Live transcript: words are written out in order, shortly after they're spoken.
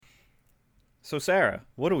So, Sarah,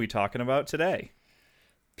 what are we talking about today?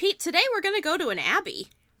 Pete, today we're going to go to an abbey.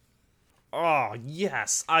 Oh,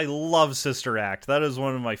 yes. I love Sister Act. That is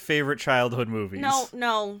one of my favorite childhood movies.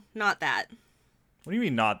 No, not that. What do you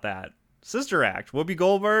mean, not that? Sister Act. Whoopi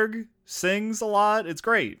Goldberg sings a lot. It's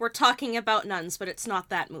great. We're talking about nuns, but it's not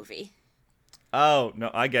that movie. Oh,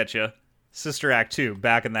 no, I get you. Sister Act 2,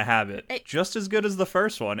 Back in the Habit. Just as good as the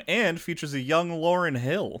first one, and features a young Lauryn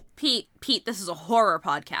Hill. Pete, this is a horror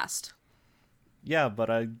podcast. Yeah, but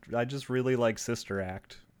I just really like Sister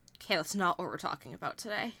Act. Okay, that's not what we're talking about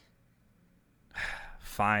today.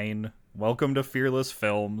 Fine. Welcome to Fearless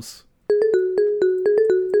Films.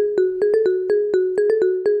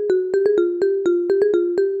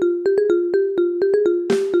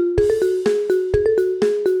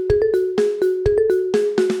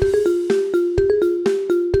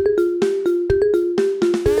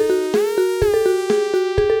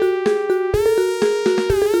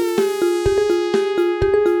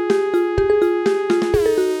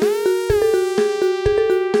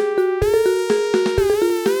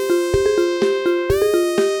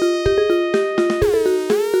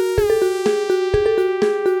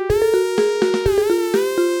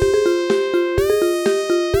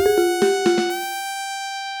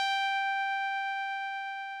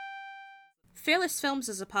 Fearless Films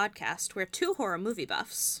is a podcast where two horror movie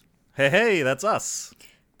buffs Hey, that's us.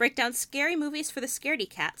 break down scary movies for the scaredy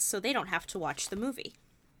cats so they don't have to watch the movie.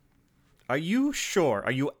 Are you sure?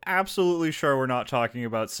 Are you absolutely sure we're not talking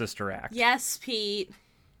about Sister Act? Yes, Pete.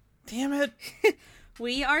 Damn it.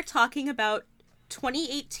 We are talking about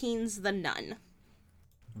 2018's The Nun.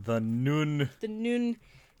 The Nun. The Nun.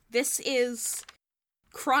 This is,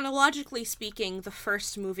 chronologically speaking, the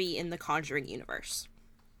first movie in the Conjuring universe.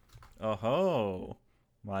 Oh-ho.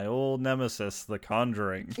 My old nemesis, The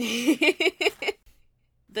Conjuring.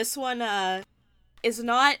 This one is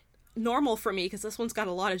not normal for me because this one's got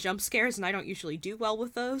a lot of jump scares and I don't usually do well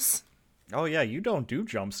with those. Oh yeah, you don't do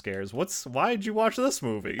jump scares. Why did you watch this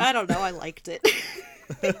movie? I don't know, I liked it.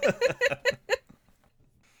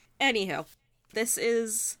 Anywho, this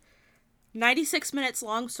is 96 minutes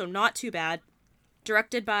long, so not too bad.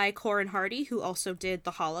 Directed by Corin Hardy, who also did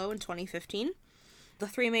The Hollow in 2015. The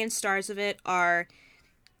three main stars of it are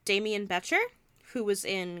Damien Becher, who was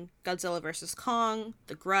in Godzilla vs. Kong,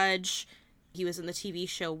 The Grudge. He was in the TV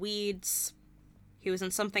show Weeds. He was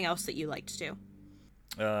in something else that you liked too.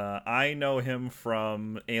 I know him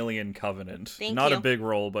from Alien Covenant. Thank Not you. a big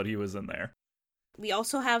role, but he was in there. We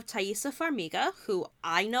also have Thaisa Farmiga, who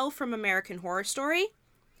I know from American Horror Story.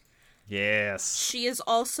 Yes. She is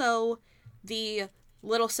also the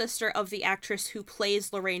little sister of the actress who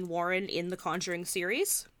plays Lorraine Warren in the Conjuring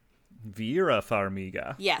series. Vera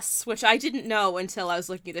Farmiga. Yes, which I didn't know until I was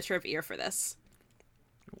looking at the trivia for this.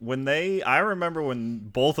 I remember when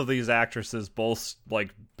both of these actresses both,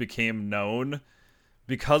 became known,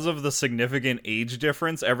 because of the significant age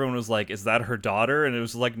difference, everyone was like, is that her daughter? And it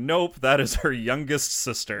was like, nope, that is her youngest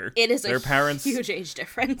sister. It is huge age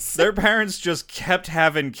difference. Their parents just kept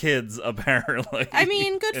having kids, apparently. I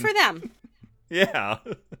mean, good for them. Yeah.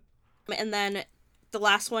 And then the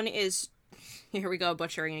last one is, here we go,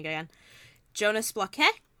 butchering again, Jonas Bloquet,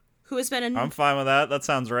 who has been in... I'm fine with that. That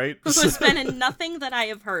sounds right. Who has been in nothing that I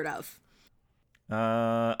have heard of.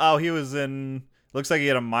 He was in... Looks like he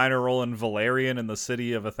had a minor role in Valerian in the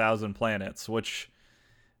City of a Thousand Planets, which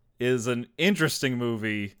is an interesting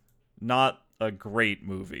movie, not a great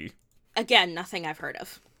movie. Again, nothing I've heard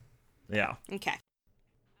of. Yeah. Okay.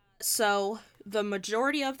 So, the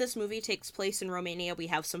majority of this movie takes place in Romania. We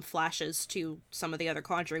have some flashes to some of the other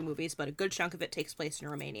Conjuring movies, but a good chunk of it takes place in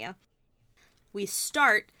Romania. We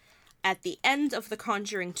start at the end of The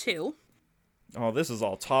Conjuring 2. Oh, this is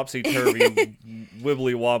all topsy-turvy,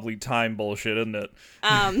 wibbly-wobbly time bullshit, isn't it?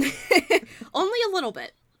 Only a little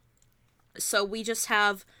bit. So we just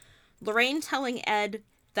have Lorraine telling Ed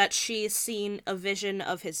that she's seen a vision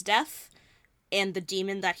of his death, and the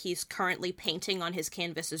demon that he's currently painting on his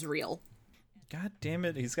canvas is real. God damn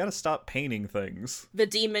it, he's got to stop painting things. The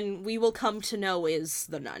demon we will come to know is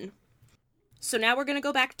the nun. So now we're going to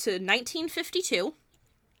go back to 1952.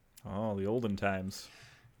 Oh, the olden times.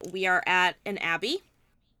 We are at an abbey.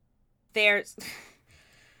 There's...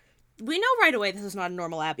 We know right away this is not a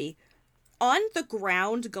normal abbey. On the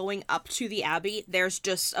ground going up to the abbey, there's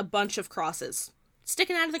just a bunch of crosses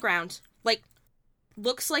sticking out of the ground.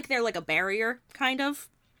 Looks like they're like a barrier, kind of.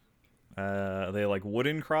 Are they like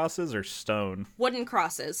wooden crosses or stone? Wooden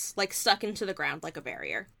crosses, stuck into the ground like a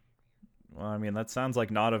barrier. Well, I mean, that sounds like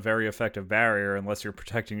not a very effective barrier unless you're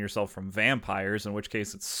protecting yourself from vampires, in which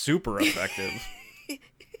case it's super effective.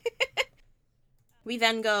 We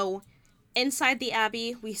then go Inside the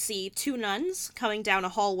abbey, we see two nuns coming down a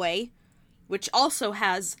hallway, which also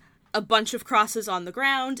has a bunch of crosses on the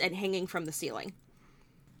ground and hanging from the ceiling.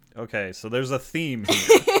 Okay, so there's a theme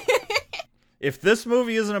here. If this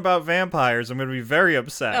movie isn't about vampires, I'm going to be very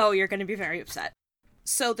upset. Oh, you're going to be very upset.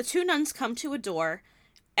 So the two nuns come to a door,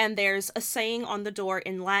 and there's a saying on the door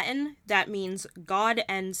in Latin that means God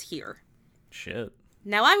ends here. Shit.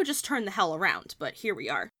 Now, I would just turn the hell around, but here we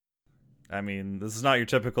are. I mean, this is not your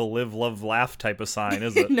typical live, love, laugh type of sign,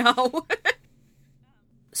 is it? No.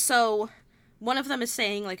 So, one of them is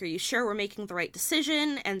saying, like, are you sure we're making the right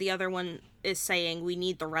decision? And the other one is saying, we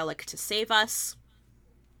need the relic to save us.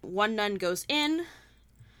 One nun goes in.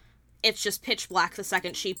 It's just pitch black the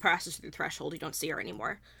second she passes through the threshold. You don't see her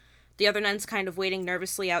anymore. The other nun's kind of waiting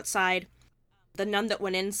nervously outside. The nun that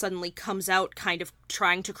went in suddenly comes out, kind of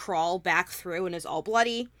trying to crawl back through and is all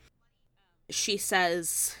bloody. She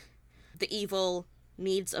says, the evil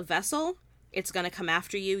needs a vessel. It's gonna come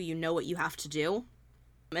after you. You know what you have to do.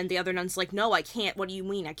 And the other nun's like, no, I can't. What do you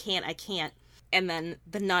mean? I can't. And then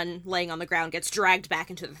the nun laying on the ground gets dragged back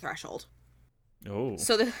into the threshold. Oh.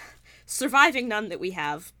 So the surviving nun that we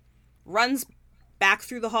have runs back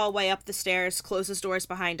through the hallway, up the stairs, closes doors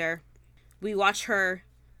behind her. We watch her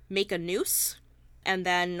make a noose, and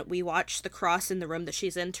then we watch the cross in the room that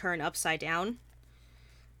she's in turn upside down.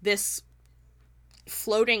 This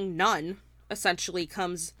floating nun essentially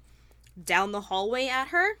comes down the hallway at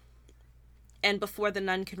her, and before the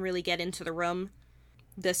nun can really get into the room,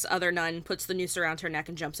 this other nun puts the noose around her neck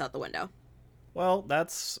and jumps out the window. Well,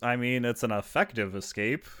 it's an effective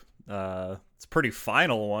escape. It's a pretty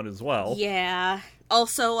final one as well. Yeah.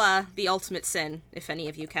 Also, the ultimate sin, if any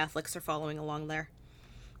of you Catholics are following along there.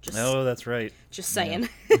 Oh, that's right. Just saying.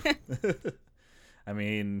 Yeah. I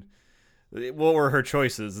mean, what were her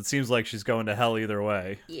choices? It seems like she's going to hell either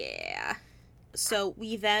way. Yeah. So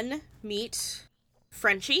we then meet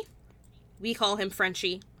Frenchie. We call him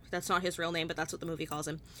Frenchie. That's not his real name, but that's what the movie calls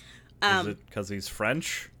him. Is it because he's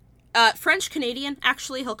French? French-Canadian.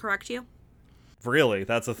 Actually, he'll correct you. Really?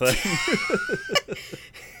 That's a thing?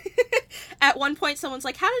 At one point, someone's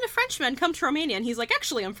like, how did a Frenchman come to Romania? And he's like,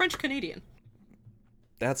 actually, I'm French-Canadian.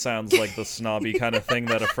 That sounds like the snobby kind of thing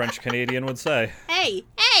that a French-Canadian would say.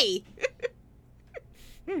 Hey!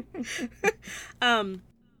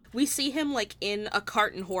 We see him, like, in a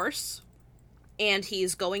cart and horse, and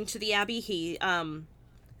he's going to the abbey. He,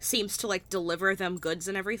 seems to, like, deliver them goods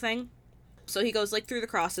and everything. So he goes, like, through the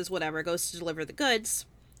crosses, whatever, goes to deliver the goods,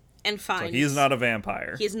 and finds... So he's not a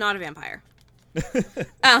vampire. He's not a vampire.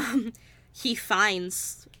 He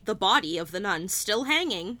finds the body of the nun still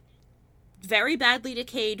hanging, very badly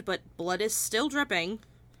decayed, but blood is still dripping.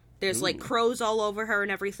 There's, like, crows all over her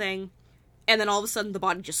and everything. And then all of a sudden, the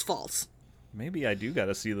body just falls. Maybe I do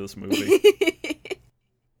gotta see this movie.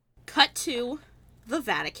 Cut to the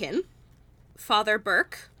Vatican. Father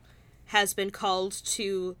Burke has been called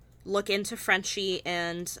to look into Frenchie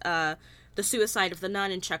and the suicide of the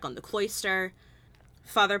nun and check on the cloister.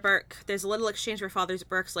 Father Burke, there's a little exchange where Father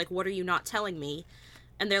Burke's like, what are you not telling me?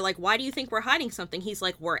 And they're like, why do you think we're hiding something? He's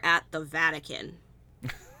like, we're at the Vatican.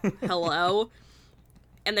 Hello?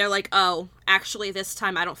 And they're like, oh, actually this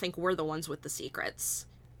time I don't think we're the ones with the secrets.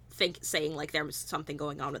 Saying like there was something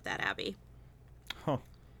going on with that abbey. Huh.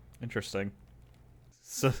 Interesting.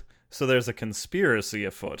 So there's a conspiracy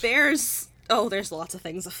afoot. There's lots of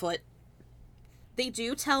things afoot. They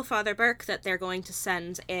do tell Father Burke that they're going to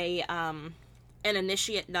send an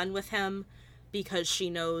initiate nun with him because she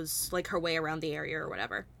knows, like, her way around the area or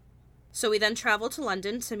whatever. So we then travel to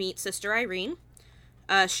London to meet Sister Irene.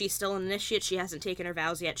 She's still an initiate. She hasn't taken her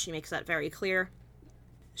vows yet. She makes that very clear.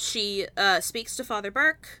 She speaks to Father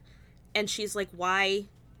Burke, and she's like, why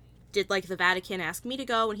did, like, the Vatican ask me to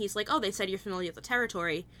go? And he's like, oh, they said you're familiar with the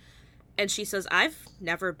territory. And she says, I've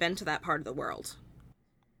never been to that part of the world.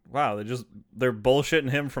 Wow, they're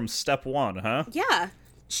bullshitting him from step one, huh? Yeah.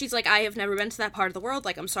 She's like, I have never been to that part of the world.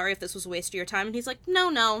 Like, I'm sorry if this was a waste of your time. And he's like,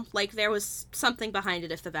 no. Like, there was something behind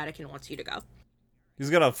it if the Vatican wants you to go. He's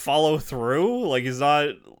gonna follow through? Like, he's not...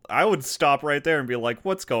 I would stop right there and be like,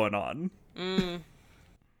 what's going on?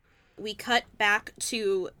 We cut back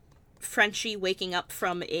to Frenchie waking up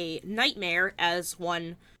from a nightmare, as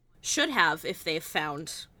one should have if they've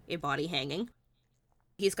found a body hanging.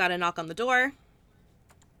 He's got a knock on the door.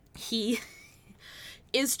 He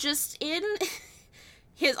is just in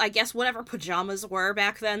his, I guess, whatever pajamas were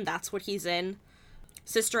back then, that's what he's in.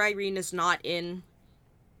 Sister Irene is not in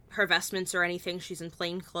her vestments or anything. She's in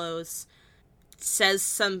plain clothes. Says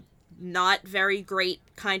some not very great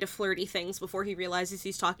kind of flirty things before he realizes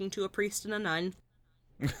he's talking to a priest and a nun.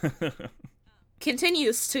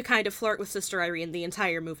 continues to kind of flirt with Sister Irene the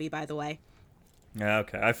entire movie, by the way. Yeah,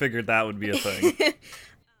 okay. I figured that would be a thing.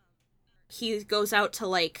 He goes out to,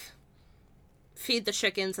 like, feed the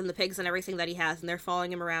chickens and the pigs and everything that he has, and they're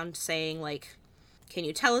following him around saying, like, can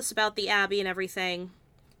you tell us about the Abbey and everything?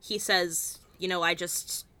 He says, I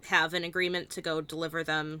just have an agreement to go deliver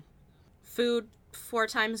them food 4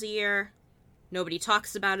 times a year. Nobody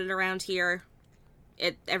talks about it around here.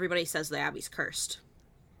 Everybody says the Abbey's cursed.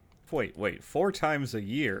 Wait, 4 times a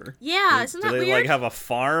year? Yeah, isn't that weird? Do they, like, have a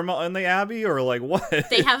farm in the Abbey, or, like, what?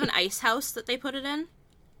 They have an ice house that they put it in.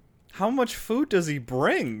 How much food does he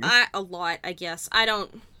bring? A lot, I guess.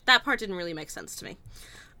 That part didn't really make sense to me.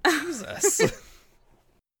 Jesus.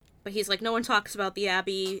 But he's like, no one talks about the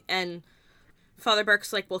Abbey, and Father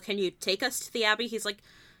Burke's like, well, can you take us to the Abbey? He's like,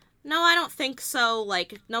 no, I don't think so,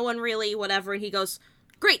 like, no one really, whatever, and he goes,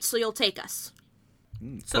 great, so you'll take us.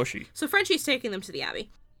 Pushy. So Frenchie's taking them to the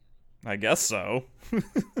Abbey. I guess so.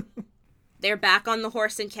 They're back on the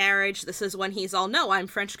horse and carriage. This is when he's all, no, I'm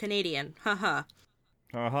French-Canadian. Haha.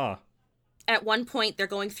 Uh-huh. At one point, they're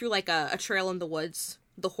going through, like, a trail in the woods.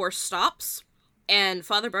 The horse stops, and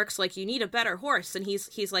Father Burke's like, you need a better horse. And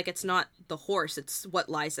he's like, it's not the horse, it's what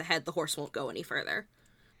lies ahead. The horse won't go any further.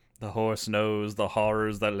 The horse knows the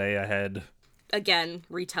horrors that lay ahead. Again,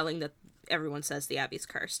 retelling that everyone says the Abbey's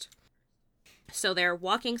cursed. So they're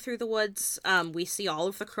walking through the woods. We see all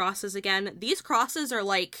of the crosses again. These crosses are,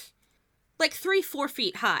 like 3-4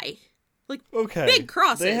 feet high. Like, okay. Big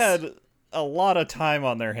crosses. They had a lot of time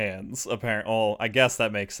on their hands, apparently. Oh, I guess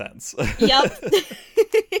that makes sense. Yep.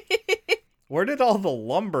 Where did all the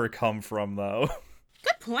lumber come from, though?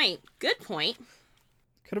 Good point.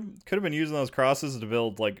 Could have been using those crosses to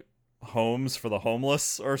build, like, homes for the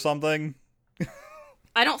homeless or something.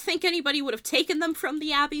 I don't think anybody would have taken them from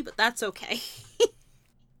the Abbey, but that's okay.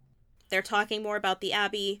 They're talking more about the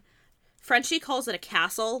Abbey. Frenchie calls it a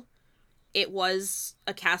castle. It was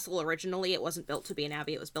a castle originally. It wasn't built to be an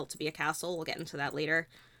abbey. It was built to be a castle. We'll get into that later.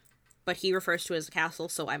 But he refers to it as a castle,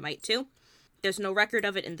 so I might too. There's no record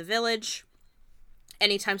of it in the village.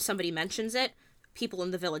 Anytime somebody mentions it, people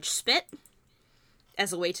in the village spit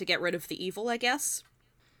as a way to get rid of the evil, I guess.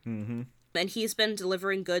 Mm-hmm. And he's been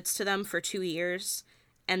delivering goods to them for 2 years,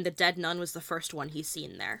 and the dead nun was the first one he's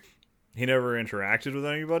seen there. He never interacted with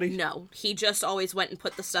anybody? No, he just always went and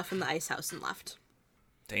put the stuff in the ice house and left.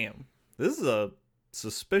 Damn. This is a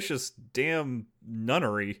suspicious damn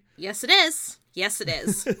nunnery. Yes, it is. Yes, it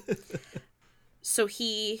is. So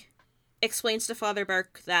he explains to Father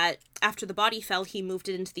Burke that after the body fell, he moved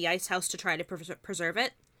it into the ice house to try to preserve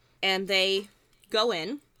it. And they go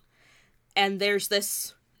in, and there's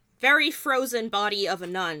this very frozen body of a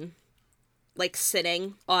nun, like,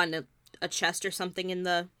 sitting on a chest or something in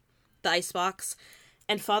the icebox.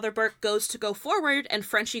 And Father Burke goes to go forward, and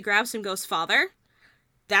Frenchie grabs him and goes, Father,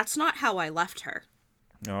 that's not how I left her.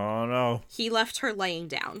 Oh, no. He left her laying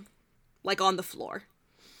down, like, on the floor.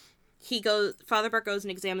 Father Burke goes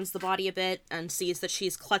and examines the body a bit and sees that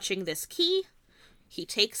she's clutching this key. He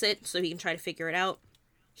takes it so he can try to figure it out.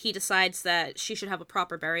 He decides that she should have a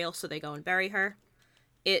proper burial, so they go and bury her.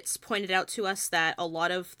 It's pointed out to us that a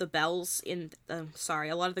lot of the graves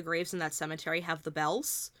in that cemetery have the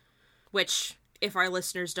bells, which, if our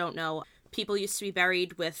listeners don't know, people used to be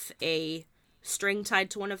buried with a string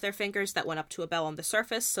tied to one of their fingers that went up to a bell on the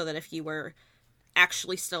surface, so that if you were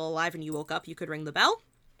actually still alive and you woke up, you could ring the bell.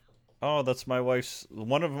 Oh, that's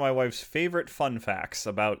one of my wife's favorite fun facts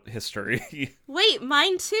about history. Wait,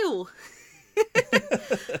 mine too.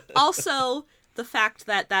 Also, the fact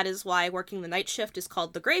that is why working the night shift is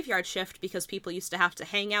called the graveyard shift, because people used to have to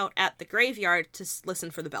hang out at the graveyard to listen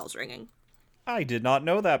for the bells ringing. I did not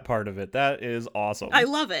know that part of it. That is awesome. I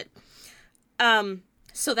love it.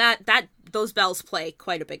 So those bells play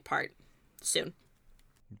quite a big part soon.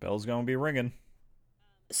 Bell's gonna be ringing.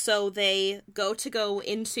 So they go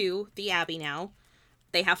into the Abbey now.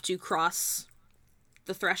 They have to cross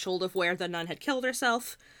the threshold of where the nun had killed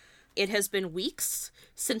herself. It has been weeks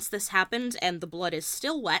since this happened, and the blood is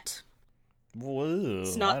still wet. Whoa,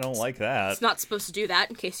 I don't like that. It's not supposed to do that,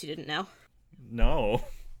 in case you didn't know. No.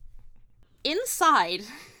 Inside,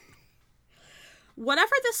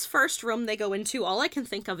 whatever this first room they go into, all I can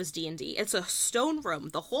think of is D&D. It's a stone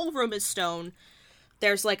room. The whole room is stone.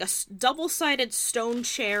 There's like a double-sided stone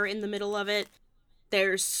chair in the middle of it.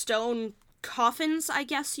 There's stone coffins, I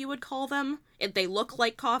guess you would call them. They look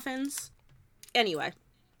like coffins. Anyway.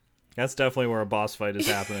 That's definitely where a boss fight is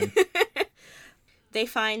happening. They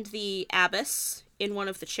find the abbess in one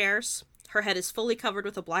of the chairs. Her head is fully covered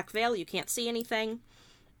with a black veil. You can't see anything.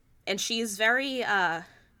 And she's very,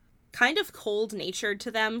 kind of cold-natured to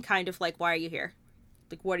them. Kind of like, why are you here?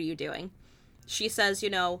 Like, what are you doing? She says,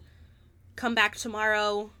 come back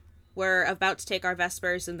tomorrow. We're about to take our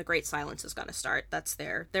vespers and the great silence is going to start. That's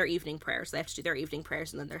their evening prayers. They have to do their evening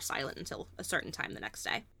prayers and then they're silent until a certain time the next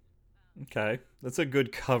day. Okay. That's a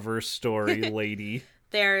good cover story, lady.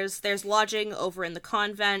 There's lodging over in the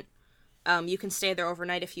convent. You can stay there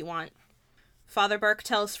overnight if you want. Father Burke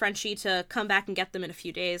tells Frenchie to come back and get them in a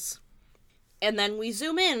few days. And then we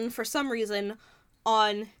zoom in, for some reason,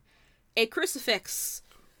 on a crucifix,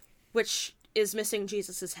 which is missing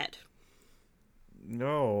Jesus' head.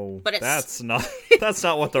 No, but that's not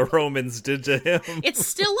what the Romans did to him. It's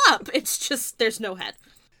still up. It's just there's no head.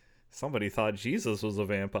 Somebody thought Jesus was a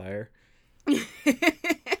vampire.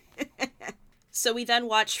 So we then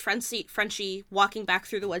watch Frenchie walking back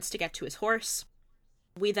through the woods to get to his horse.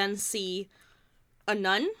 We then see a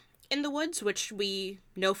nun in the woods, which we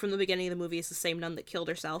know from the beginning of the movie is the same nun that killed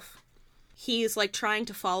herself. He's, trying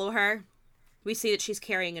to follow her. We see that she's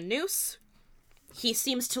carrying a noose. He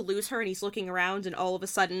seems to lose her, and he's looking around, and all of a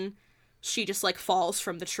sudden, she just, falls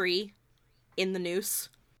from the tree in the noose.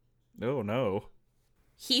 Oh, no.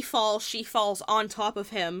 He falls, she falls on top of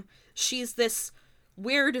him. She's this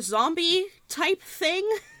weird zombie-type thing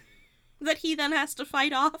that he then has to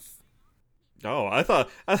fight off. Oh, I thought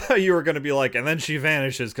you were going to be like, and then she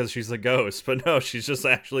vanishes because she's a ghost. But no, she's just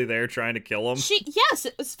actually there trying to kill him. Yes,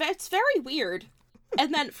 it's very weird.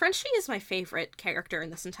 And then Frenchie is my favorite character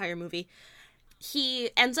in this entire movie. He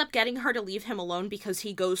ends up getting her to leave him alone because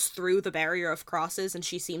he goes through the barrier of crosses and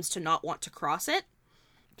she seems to not want to cross it.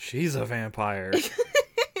 She's a vampire.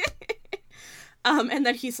 And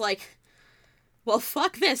then he's like, well,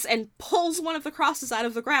 fuck this, and pulls one of the crosses out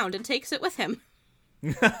of the ground and takes it with him.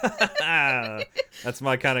 That's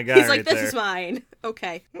my kind of guy. He's like, right this there. is mine.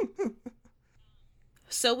 Okay.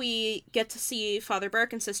 So we get to see Father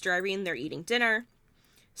Burke and Sister Irene. They're eating dinner.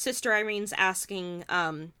 Sister Irene's asking,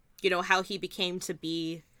 how he became to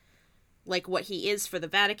be what he is for the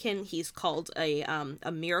Vatican. He's called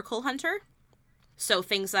a miracle hunter. So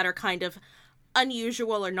things that are kind of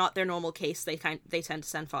unusual or not their normal case, they tend to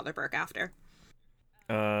send Father Burke after.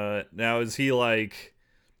 Now is he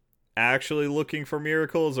actually looking for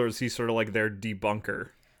miracles, or is he sort of their debunker?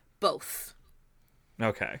 Both.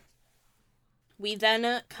 Okay. We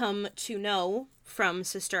then come to know from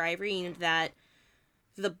Sister Irene that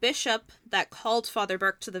the bishop that called Father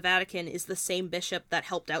Burke to the Vatican is the same bishop that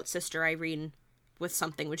helped out Sister Irene with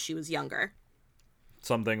something when she was younger.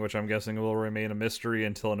 Something which I'm guessing will remain a mystery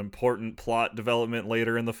until an important plot development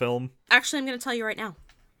later in the film. Actually, I'm going to tell you right now.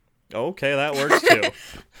 Okay, that works too.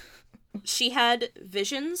 She had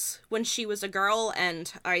visions when she was a girl,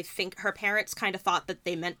 and I think her parents kind of thought that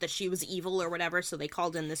they meant that she was evil or whatever, so they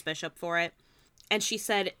called in this bishop for it. And she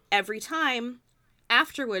said, every time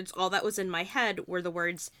afterwards, all that was in my head were the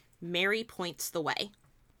words, Mary points the way.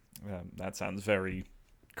 That sounds very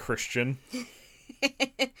Christian.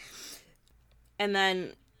 And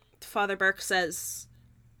then Father Burke says,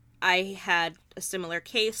 I had a similar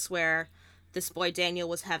case where this boy Daniel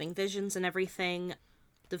was having visions and everything.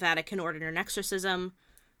 The Vatican ordered an exorcism.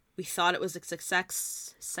 We thought it was a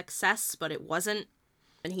success, but it wasn't.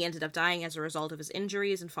 And he ended up dying as a result of his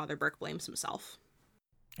injuries, and Father Burke blames himself.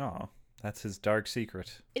 Oh, that's his dark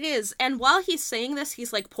secret. It is. And while he's saying this,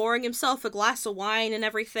 he's pouring himself a glass of wine and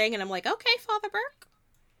everything, and I'm like, okay, Father Burke.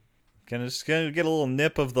 Just gonna get a little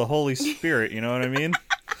nip of the Holy Spirit, you know what I mean?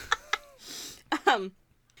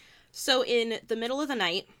 So in the middle of the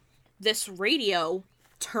night, this radio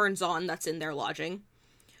turns on that's in their lodging.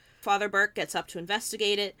 Father Burke gets up to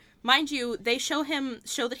investigate it. Mind you, they show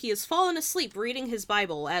that he has fallen asleep reading his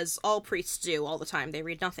Bible, as all priests do all the time. They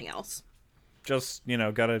read nothing else. Just,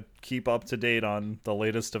 gotta keep up to date on the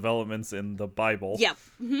latest developments in the Bible. Yeah.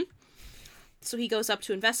 Mm-hmm. So he goes up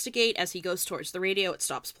to investigate. As he goes towards the radio, it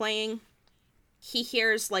stops playing. He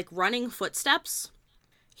hears, running footsteps.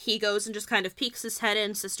 He goes and just kind of peeks his head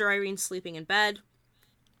in. Sister Irene's sleeping in bed.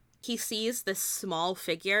 He sees this small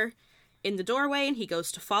figure in the doorway, and he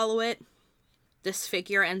goes to follow it. This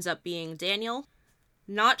figure ends up being Daniel.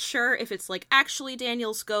 Not sure if it's, actually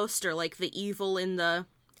Daniel's ghost or, the evil in the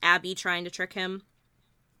abbey trying to trick him.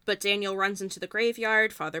 But Daniel runs into the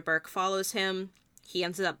graveyard. Father Burke follows him. He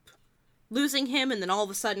ends up losing him, and then all of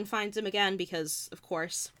a sudden finds him again because, of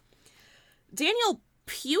course, Daniel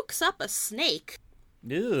pukes up a snake.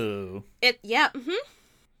 Ew. Yeah,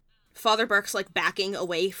 Father Burke's, backing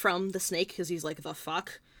away from the snake because he's like, the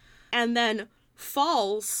fuck? And then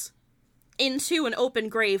falls into an open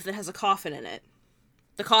grave that has a coffin in it.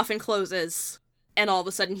 The coffin closes, and all of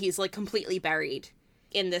a sudden he's, completely buried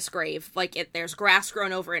in this grave. There's grass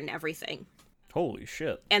grown over it and everything. Holy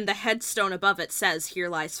shit. And the headstone above it says, "Here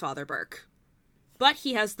lies Father Burke." But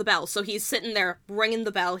he has the bell, so he's sitting there ringing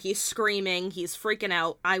the bell, he's screaming, he's freaking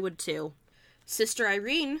out. I would too. Sister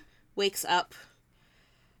Irene wakes up.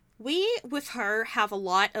 We, with her, have a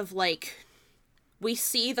lot of, like, we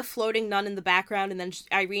see the floating nun in the background, and then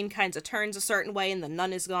Irene kind of turns a certain way, and the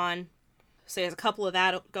nun is gone. So there's a couple of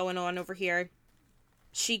that going on over here.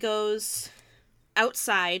 She goes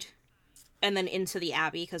outside, and then into the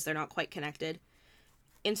abbey, because they're not quite connected.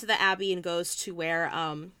 Into the abbey and goes to where,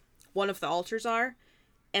 one of the altars are,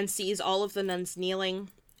 and sees all of the nuns kneeling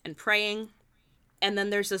and praying. And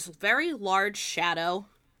then there's this very large shadow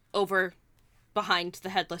over behind the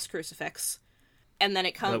headless crucifix. And then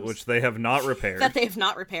it comes... Which they have not repaired. That they have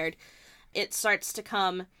not repaired. It starts to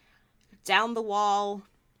come down the wall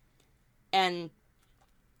and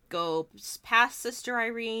goes past Sister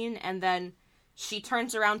Irene, and then she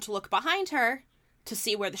turns around to look behind her to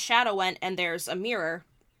see where the shadow went, and there's a mirror.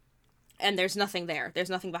 And there's nothing there.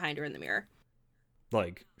 There's nothing behind her in the mirror.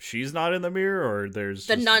 Like, she's not in the mirror, or there's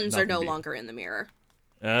the nuns are no longer in the mirror.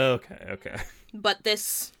 Okay. But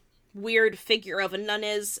this weird figure of a nun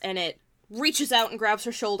is, and it reaches out and grabs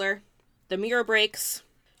her shoulder. The mirror breaks.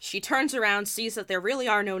 She turns around, sees that there really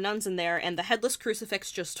are no nuns in there, and the headless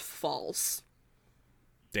crucifix just falls.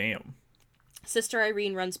 Damn. Sister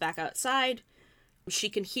Irene runs back outside. She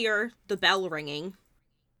can hear the bell ringing.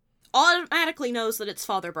 Automatically knows that it's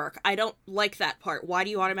Father Burke. I don't like that part. Why do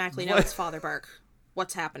you automatically know it's Father Burke?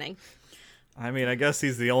 What's happening? I mean, I guess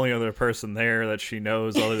he's the only other person there that she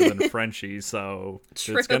knows other than Frenchie, so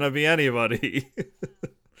True. It's gonna be anybody.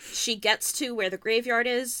 She gets to where the graveyard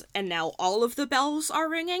is, and now all of the bells are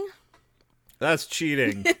ringing. That's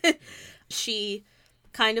cheating. She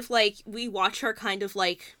kind of like, we watch her kind of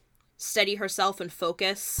like steady herself and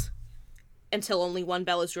focus until only one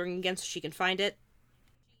bell is ringing again so she can find it.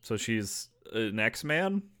 So she's an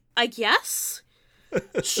X-Man? I guess.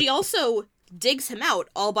 She also digs him out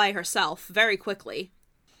all by herself very quickly.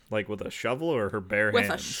 Like with a shovel or her bare With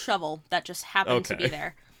hands? a shovel that just happened to be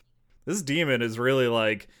there. This demon is really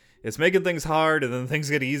like, it's making things hard, and then things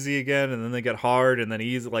get easy again, and then they get hard, and then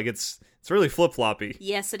easy. Like, it's really flip-floppy.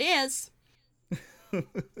 Yes, it is.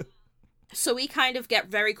 So we kind of get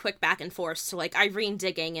very quick back and forth to, like, Irene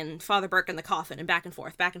digging and Father Burke in the coffin, and back and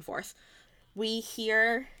forth, back and forth. We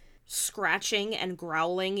hear scratching and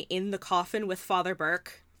growling in the coffin with Father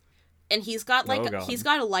Burke. And he's got, like, he's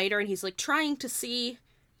got a lighter, and he's, like, trying to see,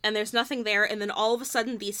 and there's nothing there, and then all of a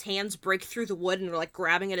sudden these hands break through the wood and are, like,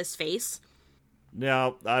 grabbing at his face.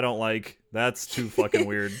 Yeah, I don't like. That's too fucking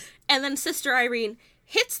weird. And then Sister Irene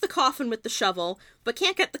hits the coffin with the shovel, but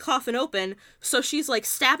can't get the coffin open, so she's, like,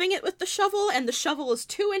 stabbing it with the shovel, and the shovel is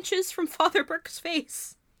 2 inches from Father Burke's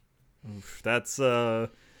face. Oof, that's, I'm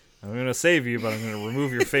gonna save you, but I'm gonna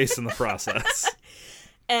remove your face in the process.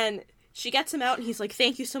 And she gets him out, and he's like,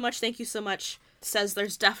 thank you so much, says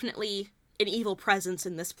there's definitely an evil presence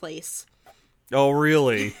in this place. Oh,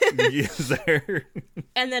 really? Is there?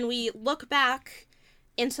 And then we look back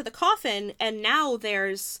into the coffin, and now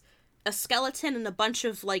there's a skeleton and a bunch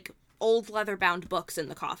of, like, old leather-bound books in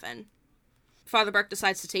the coffin. Father Burke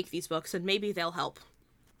decides to take these books, and maybe they'll help.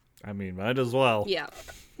 I mean, might as well. Yeah.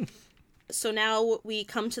 So now we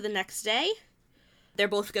come to the next day. They're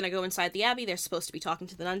both gonna go inside the abbey. They're supposed to be talking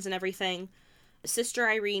to the nuns and everything. Sister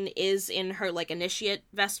Irene is in her, like, initiate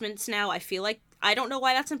vestments now. I don't know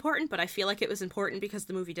why that's important, but I feel like it was important because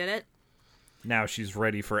the movie did it. Now she's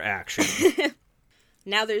ready for action.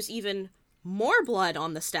 Now there's even more blood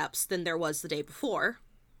on the steps than there was the day before.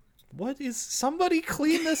 Somebody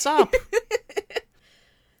clean this up?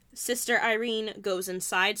 Sister Irene goes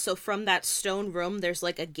inside, so from that stone room, there's,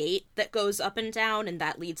 like, a gate that goes up and down, and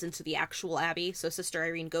that leads into the actual abbey. So Sister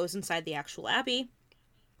Irene goes inside the actual abbey.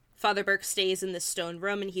 Father Burke stays in this stone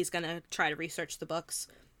room, and he's gonna try to research the books.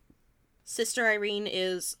 Sister Irene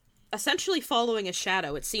is essentially following a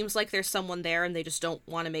shadow. It seems like there's someone there, and they just don't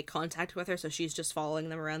want to make contact with her, so she's just following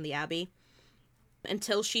them around the abbey.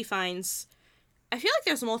 Until she finds... I feel like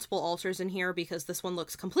there's multiple altars in here, because this one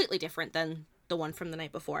looks completely different than the one from the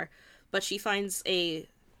night before. But she finds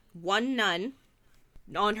one nun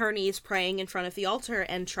on her knees praying in front of the altar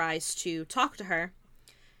and tries to talk to her.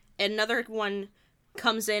 Another one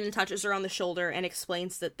comes in and touches her on the shoulder and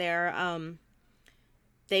explains that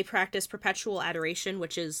they practice perpetual adoration,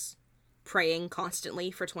 which is praying constantly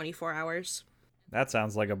for 24 hours. That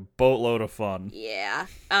sounds like a boatload of fun. Yeah.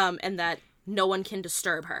 And that no one can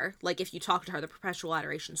disturb her. Like, if you talk to her, the perpetual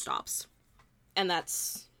adoration stops. And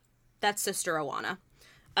that's Sister Owana.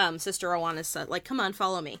 Sister Owana said, like, come on,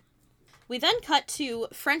 follow me. We then cut to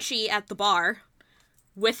Frenchie at the bar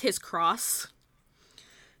with his cross.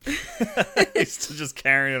 He's just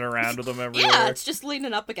carrying it around with him everywhere. Yeah, it's just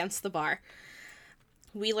leaning up against the bar.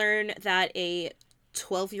 We learn that a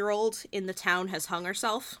 12-year-old in the town has hung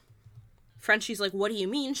herself. Frenchie's like, what do you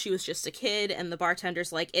mean? She was just a kid. And the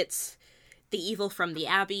bartender's like, it's the evil from the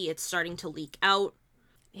Abbey. It's starting to leak out.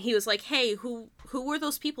 He was like, hey, who were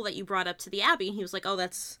those people that you brought up to the Abbey? And he was like, oh,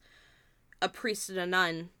 that's a priest and a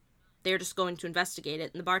nun. They're just going to investigate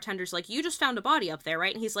it. And the bartender's like, you just found a body up there,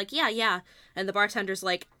 right? And he's like, yeah. And the bartender's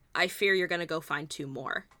like, I fear you're going to go find 2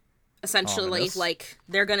 more. Essentially, Ominous. like,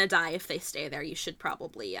 they're going to die if they stay there. You should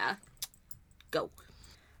probably, go.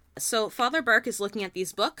 So Father Burke is looking at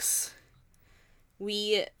these books.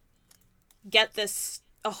 We get this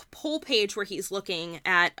whole page where he's looking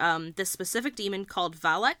at this specific demon called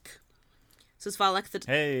Valak. This is Valak the...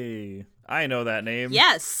 Hey, I know that name.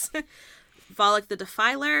 Yes! Valak the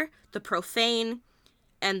Defiler, the Profane,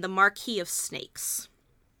 and the Marquis of Snakes.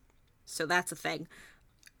 So that's a thing.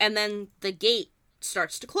 And then the gate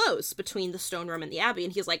starts to close between the stone room and the Abbey,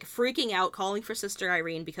 and he's like freaking out, calling for Sister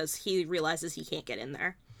Irene because he realizes he can't get in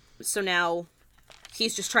there. So now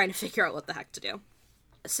he's just trying to figure out what the heck to do.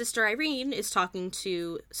 Sister Irene is talking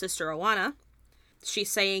to Sister Owana.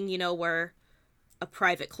 She's saying, we're a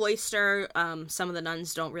private cloister. Some of the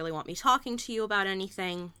nuns don't really want me talking to you about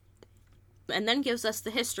anything. And then gives us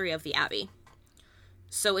the history of the Abbey.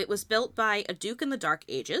 So it was built by a duke in the Dark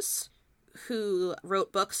Ages who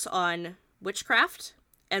wrote books on witchcraft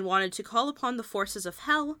and wanted to call upon the forces of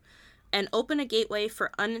hell and open a gateway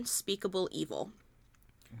for unspeakable evil.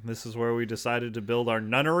 This is where we decided to build our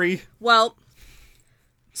nunnery. Well,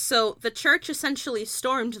 so the church essentially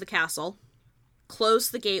stormed the castle,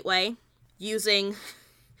 closed the gateway using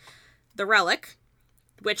the relic,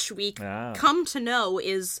 which we come to know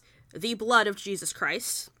is the blood of Jesus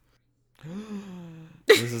Christ.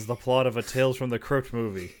 This is the plot of a Tales from the Crypt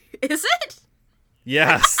movie. Is it?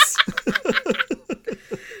 Yes.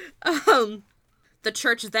 The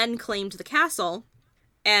church then claimed the castle,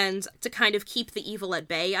 and to kind of keep the evil at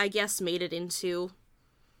bay, I guess, made it into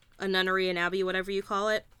a nunnery, an abbey, whatever you call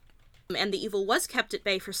it. And the evil was kept at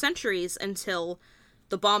bay for centuries until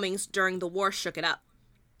the bombings during the war shook it up.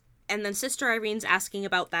 And then Sister Irene's asking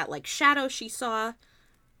about that, shadow she saw.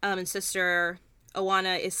 And Sister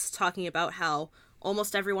Owana is talking about how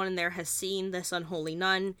almost everyone in there has seen this unholy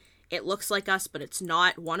nun. It looks like us, but it's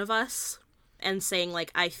not one of us. And saying,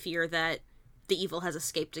 I fear that the evil has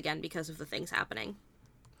escaped again because of the things happening.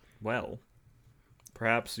 Well,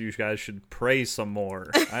 perhaps you guys should pray some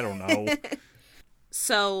more. I don't know.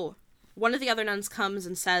 So, one of the other nuns comes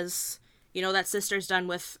and says, that sister's done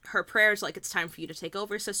with her prayers, it's time for you to take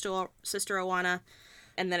over, Sister Owana.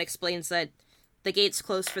 And then explains that the gate's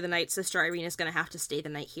closed for the night. Sister Irene is going to have to stay the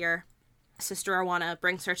night here. Sister Owana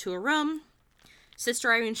brings her to a room.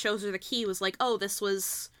 Sister Irene shows her the key, was like, oh, this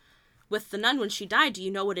was with the nun when she died. Do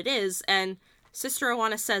you know what it is? And Sister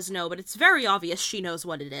Owana says no, but it's very obvious she knows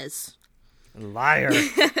what it is. Liar.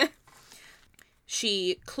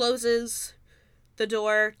 She closes the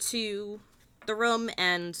door to the room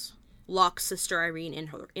and locks Sister Irene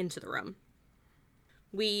into the room.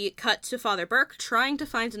 We cut to Father Burke trying to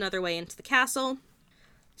find another way into the castle.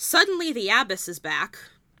 Suddenly the abbess is back,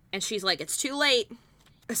 and she's like, it's too late.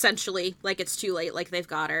 Essentially, it's too late, they've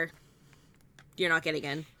got her. You're not getting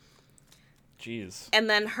in. Jeez. And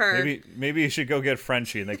then Maybe you should go get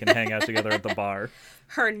Frenchie and they can hang out together at the bar.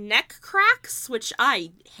 Her neck cracks, which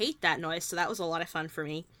I hate that noise, so that was a lot of fun for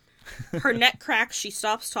me. Her neck cracks, she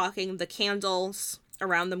stops talking, the candles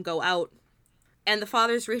around them go out, and the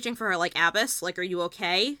father's reaching for her Abbess, are you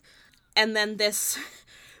okay? And then this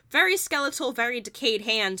very skeletal, very decayed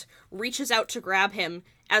hand reaches out to grab him.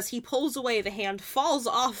 As he pulls away, the hand falls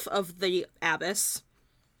off of the abbess.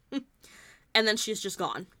 And then she's just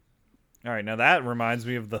gone. All right, now that reminds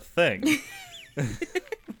me of The Thing.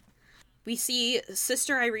 We see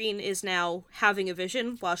Sister Irene is now having a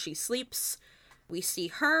vision while she sleeps. We see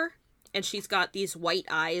her, and she's got these white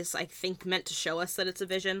eyes, I think meant to show us that it's a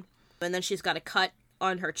vision. And then she's got a cut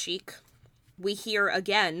on her cheek. We hear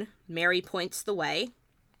again, Mary points the way.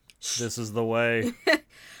 This is the way.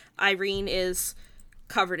 Irene is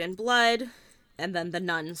covered in blood, and then the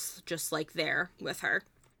nuns just there with her.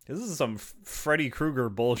 This is some Freddy Krueger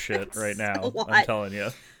bullshit right now, lot. I'm telling you.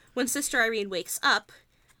 When Sister Irene wakes up,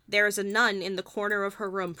 there is a nun in the corner of her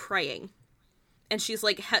room praying. And she's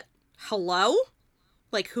like, hello?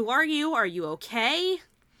 Who are you? Are you okay?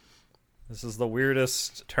 This is the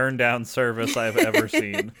weirdest turn-down service I've ever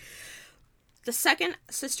seen. The second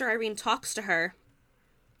Sister Irene talks to her,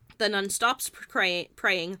 the nun stops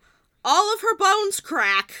praying. All of her bones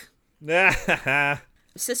crack!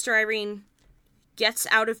 Sister Irene gets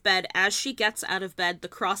out of bed. As she gets out of bed, the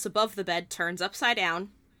cross above the bed turns upside down.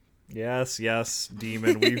 Yes,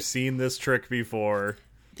 demon. We've seen this trick before.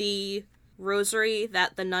 The rosary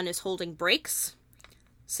that the nun is holding breaks.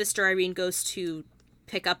 Sister Irene goes to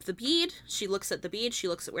pick up the bead. She looks at the bead. She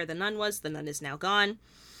looks at where the nun was. The nun is now gone.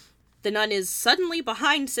 The nun is suddenly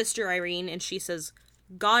behind Sister Irene, and she says,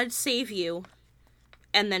 "God save you,"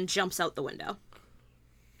 and then jumps out the window.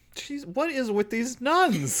 Jeez, what is with these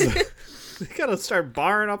nuns? They gotta start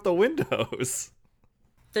barring up the windows.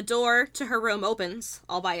 The door to her room opens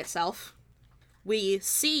all by itself. We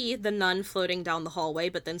see the nun floating down the hallway,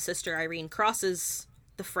 but then Sister Irene crosses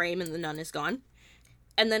the frame and the nun is gone.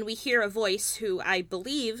 And then we hear a voice who I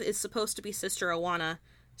believe is supposed to be Sister Owana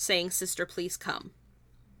saying, "Sister, please come."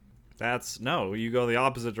 No, you go the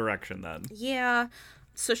opposite direction then. Yeah.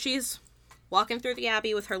 So she's walking through the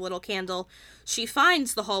abbey with her little candle. She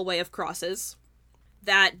finds the hallway of crosses.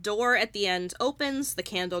 That door at the end opens. The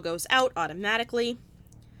candle goes out automatically.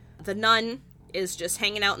 The nun is just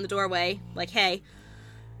hanging out in the doorway, like, hey.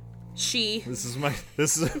 This is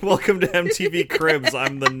welcome to MTV Cribs.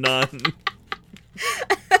 I'm the nun.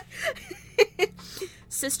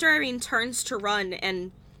 Sister Irene turns to run,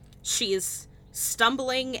 and she's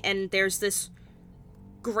stumbling, and there's this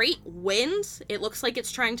great wind. It looks like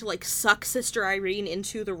it's trying to, like, suck Sister Irene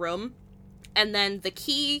into the room. And then the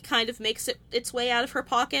key kind of makes its way out of her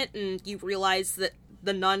pocket, and you realize that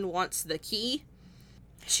the nun wants the key.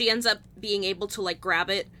 She ends up being able to, like, grab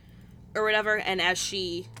it or whatever, and as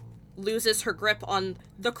she loses her grip on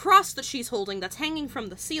the cross that she's holding that's hanging from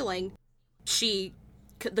the ceiling,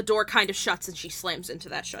 the door kind of shuts and she slams into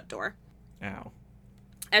that shut door. Ow.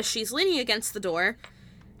 As she's leaning against the door,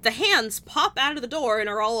 the hands pop out of the door and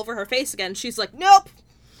are all over her face again. She's like, "Nope!"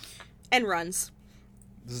 and runs.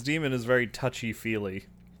 This demon is very touchy-feely.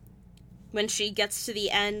 When she gets to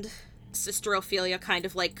the end, Sister Ophelia kind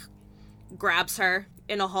of, like, grabs her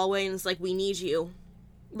in a hallway and is like, "We need you."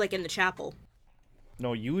 Like in the chapel.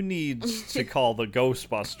 No, you need to call the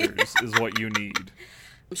Ghostbusters is what you need.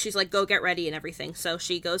 She's like, "Go get ready," and everything. So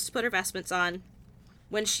she goes to put her vestments on.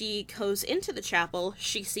 When she goes into the chapel,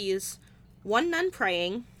 she sees one nun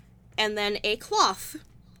praying, and then a cloth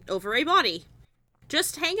over a body.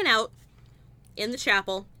 Just hanging out in the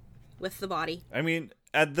chapel with the body. I mean,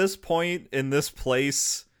 at this point, in this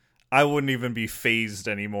place, I wouldn't even be phased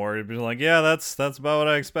anymore. It'd be like, yeah, that's about what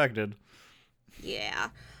I expected. Yeah.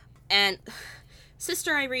 And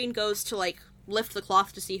Sister Irene goes to, like, lift the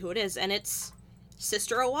cloth to see who it is, and it's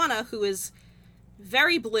Sister Owana, who is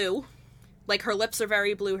very blue. Like, her lips are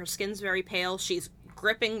very blue, her skin's very pale. She's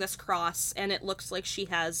gripping this cross, and it looks like she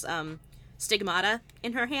has stigmata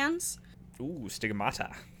in her hands. Ooh,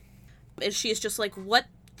 stigmata. And she's just like, what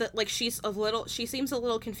the, like, she seems a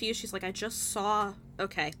little confused. She's like, "I just saw,"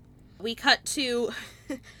 okay. We cut to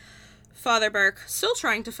Father Burke still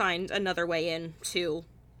trying to find another way in to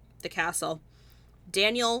the castle.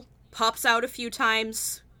 Daniel pops out a few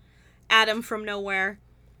times at him from nowhere.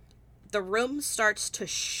 The room starts to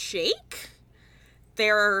shake.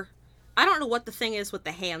 I don't know what the thing is with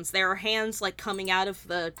the hands. There are hands, like, coming out of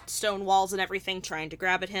the stone walls and everything, trying to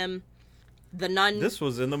grab at him. The nun... This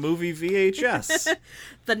was in the movie VHS.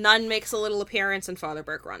 The nun makes a little appearance, and Father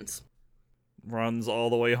Burke runs. Runs all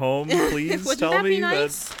the way home, please. Wouldn't tell that me be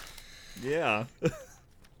nice? that... Yeah.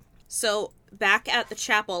 So, back at the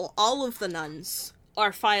chapel, all of the nuns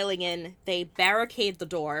are filing in. They barricade the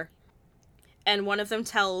door, and one of them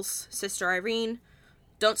tells Sister Irene,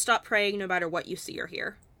 "Don't stop praying no matter what you see or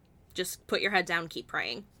hear. Just put your head down, keep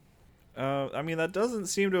praying." I mean, that doesn't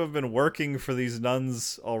seem to have been working for these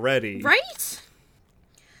nuns already. Right?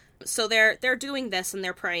 So they're doing this, and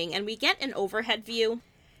they're praying, and we get an overhead view,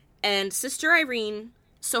 and Sister Irene,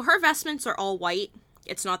 so her vestments are all white.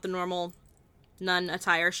 It's not the normal nun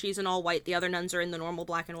attire. She's in all white. The other nuns are in the normal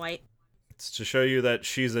black and white. It's to show you that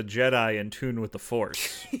she's a Jedi in tune with the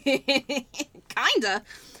Force. Kinda.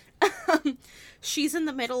 She's in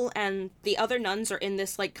the middle, and the other nuns are in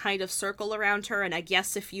this, like, kind of circle around her, and I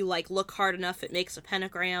guess if you, like, look hard enough, it makes a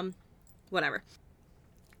pentagram. Whatever.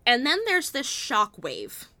 And then there's this shock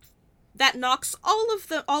wave that knocks all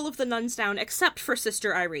of the nuns down except for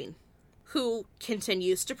Sister Irene, who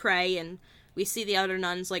continues to pray, and we see the other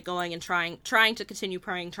nuns, like, going and trying to continue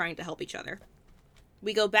praying, trying to help each other.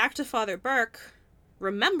 We go back to Father Burke,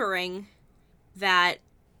 remembering that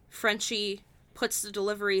Frenchie puts the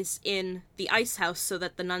deliveries in the ice house so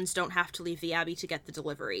that the nuns don't have to leave the abbey to get the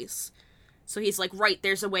deliveries. So he's like, right,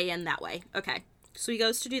 there's a way in that way. Okay. So he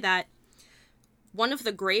goes to do that. One of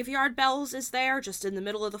the graveyard bells is there, just in the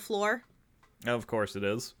middle of the floor. Of course it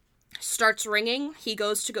is. Starts ringing. He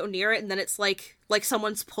goes to go near it, and then it's like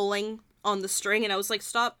someone's pulling on the string, and I was like,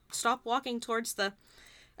 stop walking towards the...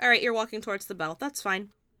 Alright, you're walking towards the bell. That's fine.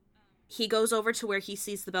 He goes over to where he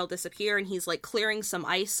sees the bell disappear, and he's, like, clearing some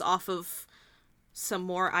ice off of some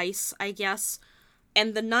more ice, I guess.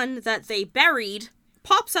 And the nun that they buried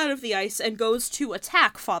pops out of the ice and goes to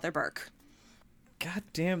attack Father Burke. God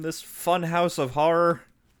damn, this fun house of horror.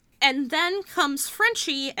 And then comes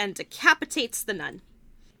Frenchie and decapitates the nun.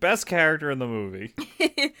 Best character in the movie.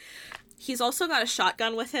 He's also got a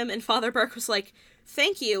shotgun with him, and Father Burke was like,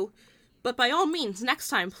 thank you, but by all means, next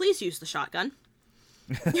time, please use the shotgun.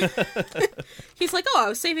 He's like, oh, I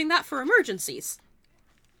was saving that for emergencies.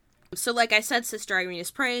 So like I said, Sister Irene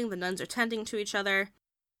is praying, the nuns are tending to each other.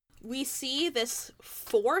 We see this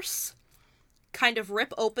force kind of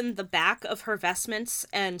rip open the back of her vestments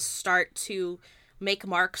and start to make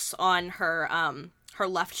marks on her her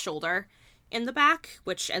left shoulder in the back,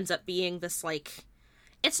 which ends up being this, like,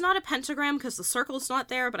 it's not a pentagram because the circle's not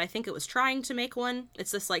there, but I think it was trying to make one.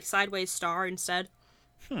 It's this, like, sideways star instead.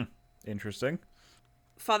 Interesting.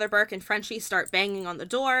 Father Burke and Frenchie start banging on the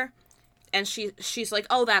door, and she's like,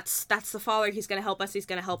 oh, that's the father, he's gonna help us,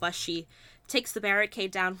 She takes the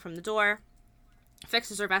barricade down from the door,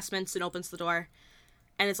 fixes her vestments, and opens the door,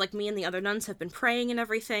 and it's like, me and the other nuns have been praying and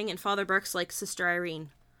everything, and Father Burke's like, Sister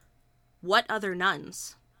Irene, what other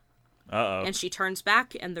nuns? Uh-oh. And she turns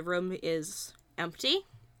back, and the room is empty.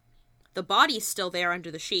 The body's still there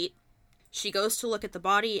under the sheet. She goes to look at the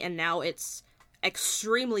body, and now it's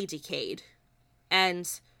extremely decayed.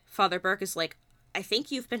 And Father Burke is like, I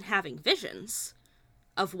think you've been having visions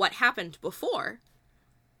of what happened before.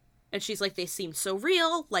 And she's like, they seemed so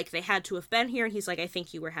real, like they had to have been here. And he's like, I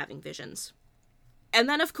think you were having visions. And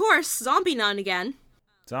then, of course, zombie nun again.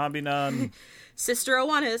 Zombie nun. Sister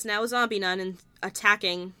Owana is now a zombie nun and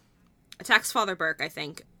attacks Father Burke, I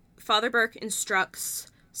think. Father Burke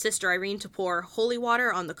instructs Sister Irene to pour holy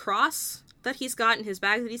water on the cross that he's got in his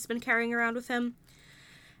bag that he's been carrying around with him.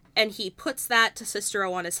 And he puts that to Sister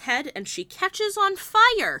Owana's head, and she catches on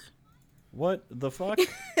fire. What the fuck?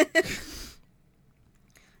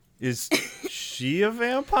 Is she a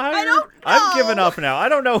vampire? I don't know. I've given up now. I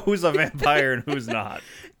don't know who's a vampire and who's not.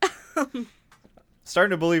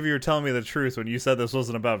 Starting to believe you were telling me the truth when you said this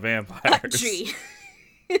wasn't about vampires. Gee.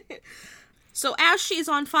 So as she's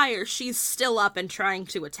on fire, she's still up and trying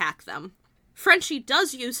to attack them. Frenchie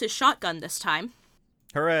does use his shotgun this time.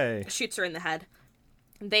 Hooray. Shoots her in the head.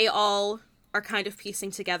 They all are kind of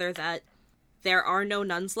piecing together that there are no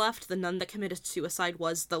nuns left. The nun that committed suicide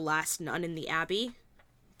was the last nun in the abbey.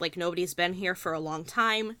 Like, nobody's been here for a long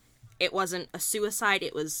time. It wasn't a suicide,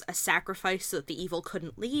 it was a sacrifice so that the evil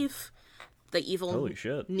couldn't leave. The evil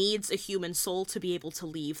needs a human soul to be able to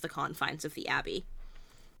leave the confines of the abbey.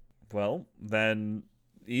 Well, then,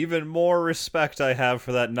 even more respect I have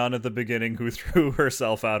for that nun at the beginning who threw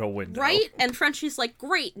herself out a window. Right? And Frenchie's like,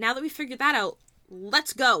 great, now that we figured that out,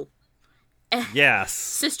 let's go. Yes.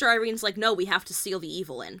 Sister Irene's like, no, we have to seal the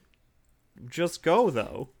evil in. Just go,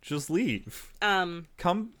 though. Just leave.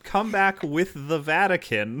 Come back with the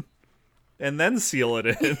Vatican, and then seal it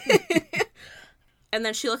in. And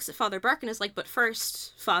then she looks at Father Burke and is like, but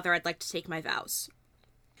first, Father, I'd like to take my vows.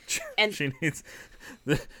 And she needs...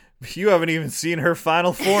 You haven't even seen her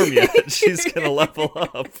final form yet. She's gonna level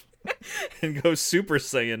up and go Super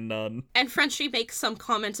Saiyan nun. And Frenchie makes some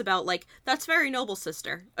comment about, like, that's very noble,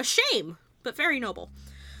 sister. A shame, but very noble.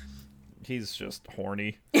 He's just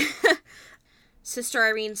horny. Sister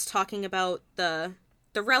Irene's talking about the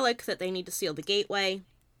relic, that they need to seal the gateway,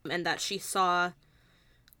 and that she saw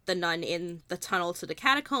the nun in the tunnel to the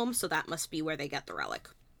catacombs, so that must be where they get the relic.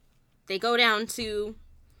 They go down to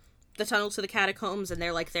the tunnel to the catacombs, and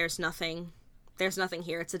they're like, there's nothing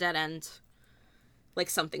here, it's a dead end. Like,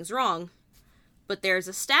 something's wrong. But there's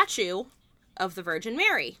a statue of the Virgin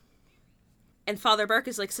Mary. And Father Burke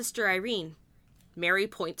is like, Sister Irene, Mary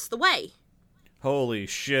points the way. Holy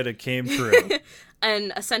shit, it came true.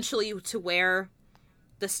 And essentially to where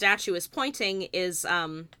the statue is pointing is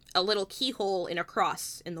a little keyhole in a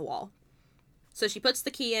cross in the wall. So she puts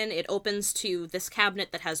the key in, it opens to this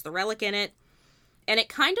cabinet that has the relic in it, and it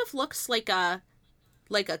kind of looks like a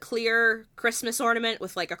clear Christmas ornament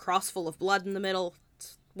with, like, a cross full of blood in the middle.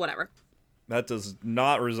 Whatever. That does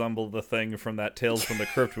not resemble the thing from that Tales from the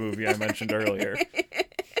Crypt movie I mentioned earlier.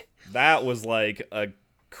 That was like a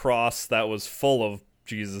cross that was full of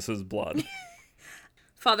Jesus's blood.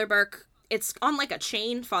 Father Burke, it's on like a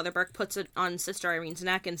chain. Father Burke puts it on Sister Irene's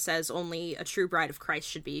neck and says only a true bride of Christ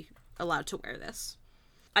should be allowed to wear this.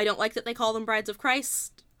 I don't like that they call them brides of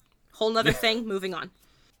Christ. Whole nother thing, moving on.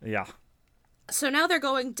 Yeah. So now they're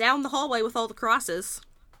going down the hallway with all the crosses.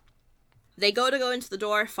 They go into the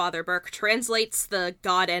door. Father Burke translates the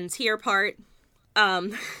God ends here part.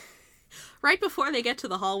 Right before they get to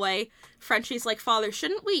the hallway, Frenchie's like, Father,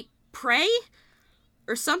 shouldn't we pray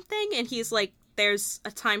or something, and he's like, there's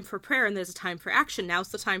a time for prayer and there's a time for action. Now's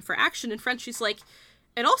the time for action. And Frenchie's like,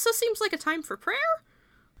 it also seems like a time for prayer?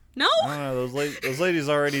 No? I don't know, those ladies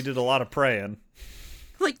already did a lot of praying.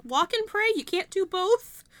 Like, walk and pray? You can't do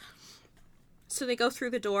both? So they go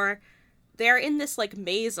through the door. They're in this, like,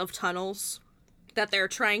 maze of tunnels that they're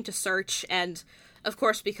trying to search, and, of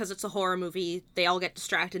course, because it's a horror movie, they all get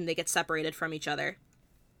distracted and they get separated from each other.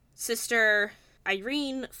 Sister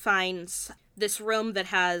Irene finds this room that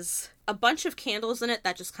has a bunch of candles in it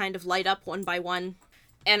that just kind of light up one by one,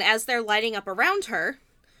 and as they're lighting up around her,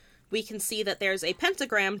 we can see that there's a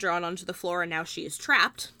pentagram drawn onto the floor, and now she is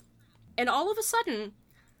trapped. And all of a sudden,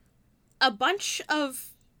 a bunch of,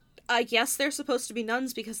 I guess they're supposed to be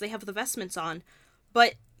nuns because they have the vestments on,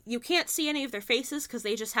 but you can't see any of their faces because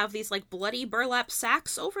they just have these, like, bloody burlap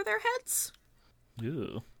sacks over their heads.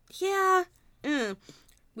 Ew. Yeah.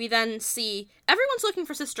 We then see, everyone's looking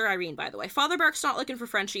for Sister Irene, by the way. Father Burke's not looking for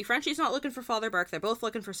Frenchie. Frenchie's not looking for Father Burke. They're both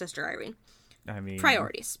looking for Sister Irene. I mean...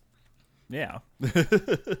 Priorities. Yeah.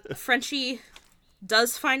 Frenchie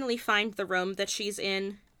does finally find the room that she's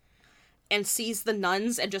in and sees the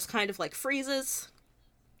nuns and just kind of, like, freezes.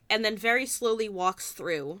 And then very slowly walks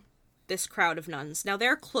through this crowd of nuns. Now,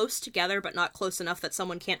 they're close together, but not close enough that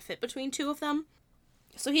someone can't fit between two of them.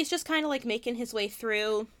 So he's just kind of, like, making his way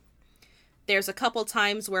through. There's a couple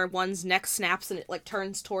times where one's neck snaps and it, like,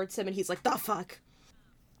 turns towards him, and he's like, the fuck?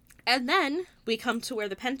 And then we come to where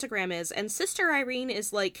the pentagram is, and Sister Irene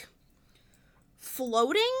is, like,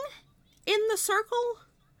 floating in the circle,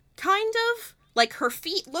 kind of. Like, her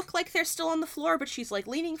feet look like they're still on the floor, but she's, like,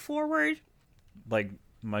 leaning forward. Like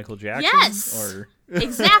Michael Jackson? Yes! Or...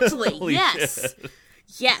 Exactly, yes. Shit.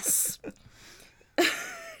 Yes.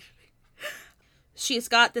 She's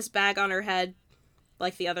got this bag on her head,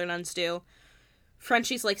 like the other nuns do.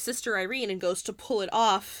 Frenchie's like, Sister Irene, and goes to pull it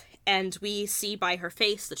off, and we see by her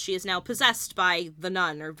face that she is now possessed by the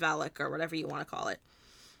nun, or relic, or whatever you want to call it.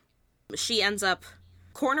 She ends up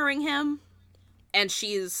cornering him, and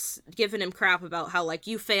she's giving him crap about how, like,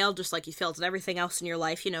 you failed just like you failed at everything else in your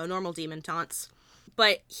life, you know, normal demon taunts.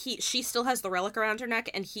 But she still has the relic around her neck,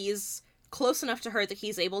 and he's close enough to her that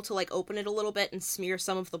he's able to, like, open it a little bit and smear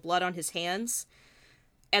some of the blood on his hands.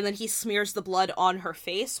 And then he smears the blood on her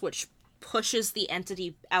face, which pushes the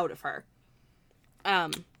entity out of her.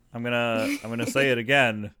 I'm gonna say it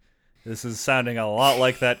again. This is sounding a lot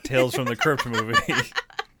like that Tales from the Crypt movie.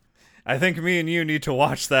 I think me and you need to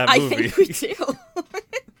watch that movie. I think we do.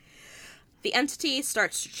 The entity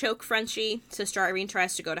starts to choke Frenchie. Sister Irene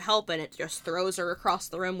tries to go to help, and it just throws her across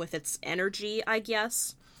the room with its energy, I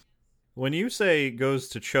guess. When you say goes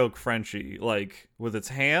to choke Frenchie, like, with its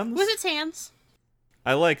hands? With its hands.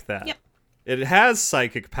 I like that. Yep. It has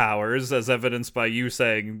psychic powers, as evidenced by you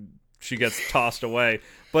saying she gets tossed away.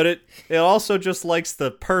 But it also just likes the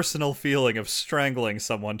personal feeling of strangling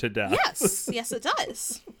someone to death. Yes. Yes, it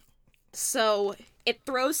does. So it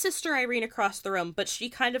throws Sister Irene across the room, but she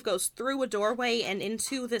kind of goes through a doorway and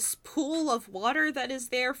into this pool of water that is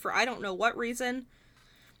there for I don't know what reason.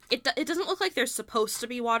 It doesn't look like there's supposed to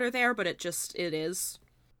be water there, but it is.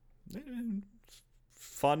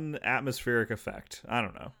 Fun atmospheric effect. I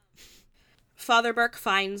don't know. Father Burke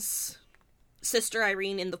finds Sister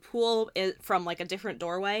Irene in the pool from, like, a different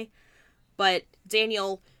doorway, but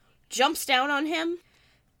Daniel jumps down on him,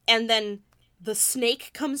 and then the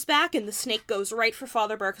snake comes back, and the snake goes right for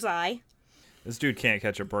Father Burke's eye. This dude can't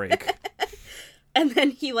catch a break. And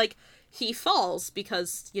then he falls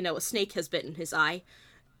because, you know, a snake has bitten his eye,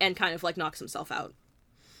 and kind of, like, knocks himself out.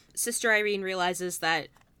 Sister Irene realizes that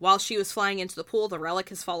while she was flying into the pool, the relic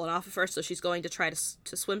has fallen off of her, so she's going to try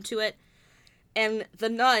to swim to it. And the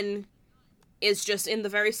nun is just in the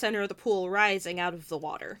very center of the pool, rising out of the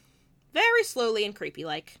water. Very slowly and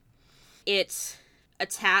creepy-like. It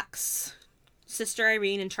attacks Sister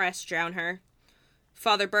Irene and tries to drown her.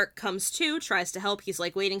 Father Burke comes to, tries to help. He's,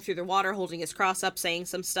 like, wading through the water, holding his cross up, saying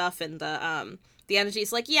some stuff, and the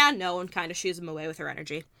entity's like, yeah, no, and kind of shoos him away with her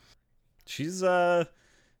energy. She's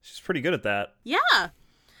pretty good at that. Yeah!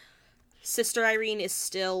 Sister Irene is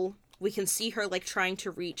still... We can see her, like, trying to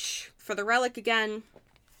reach for the relic again.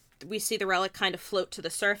 We see the relic kind of float to the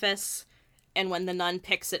surface, and when the nun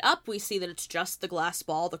picks it up, we see that it's just the glass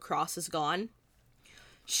ball. The cross is gone.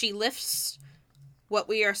 She lifts what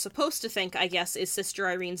we are supposed to think, I guess, is Sister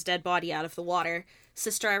Irene's dead body out of the water.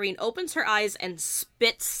 Sister Irene opens her eyes and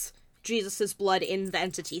spits Jesus' blood in the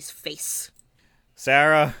entity's face.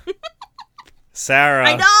 Sarah.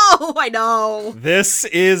 I know! This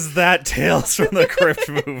is that Tales from the Crypt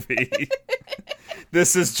movie.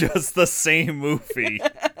 This is just the same movie.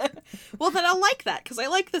 Well, then I'll like that, because I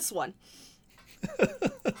like this one.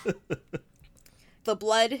 The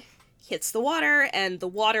blood hits the water, and the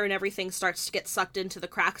water and everything starts to get sucked into the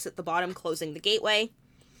cracks at the bottom, closing the gateway.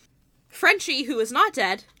 Frenchie, who is not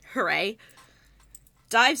dead, hooray,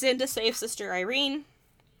 dives in to save Sister Irene,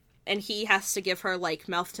 and he has to give her, like,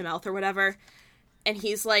 mouth-to-mouth or whatever, and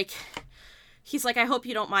he's like, I hope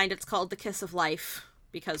you don't mind, it's called the kiss of life,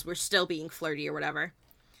 because we're still being flirty or whatever.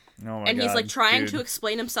 Oh my and God, he's, like, trying dude. to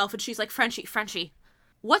explain himself, and she's like, Frenchie,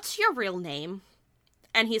 what's your real name?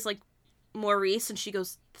 And he's like, Maurice, and she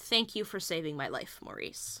goes, thank you for saving my life,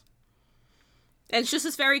 Maurice. And it's just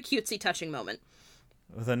this very cutesy, touching moment.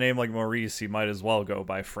 With a name like Maurice, he might as well go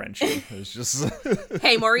by Frenchie. It's just...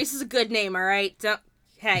 Hey, Maurice is a good name, alright?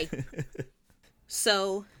 Hey.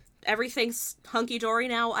 So, everything's hunky-dory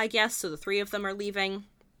now, I guess, so the three of them are leaving.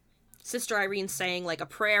 Sister Irene's saying, like, a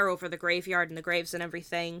prayer over the graveyard and the graves and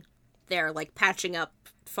everything. They're, like, patching up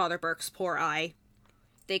Father Burke's poor eye.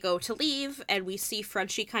 They go to leave, and we see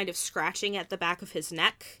Frenchie kind of scratching at the back of his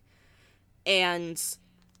neck. And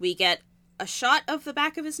we get a shot of the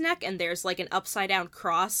back of his neck, and there's, like, an upside-down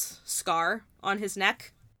cross scar on his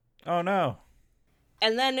neck. Oh, no.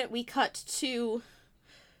 And then we cut to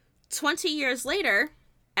 20 years later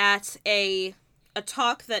at a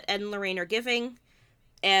talk that Ed and Lorraine are giving,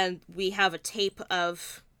 and we have a tape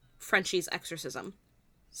of Frenchie's exorcism.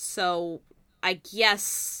 So, I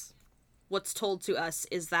guess what's told to us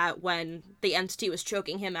is that when the entity was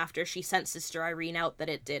choking him after she sent Sister Irene out, that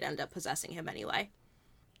it did end up possessing him anyway.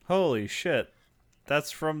 Holy shit.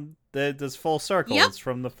 That's from this full circle. Yep. It's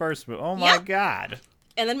from the first movie. Oh my God.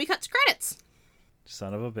 And then we cut to credits.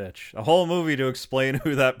 Son of a bitch. A whole movie to explain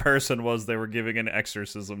who that person was they were giving an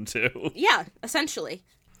exorcism to. Yeah, essentially.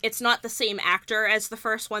 It's not the same actor as the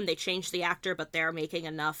first one. They changed the actor, but they're making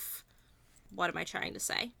enough... What am I trying to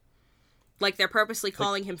say? Like, they're purposely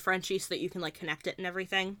calling him Frenchie so that you can, like, connect it and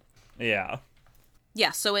everything. Yeah.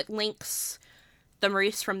 Yeah, so it links the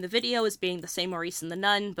Maurice from the video as being the same Maurice in The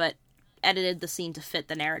Nun, but edited the scene to fit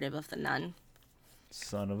the narrative of The Nun.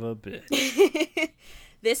 Son of a bitch.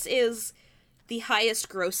 This is the highest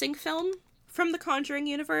grossing film from the Conjuring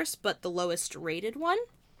universe, but the lowest rated one.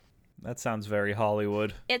 That sounds very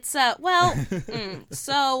Hollywood. It's,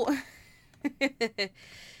 so...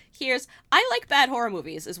 I like bad horror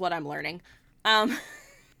movies, is what I'm learning.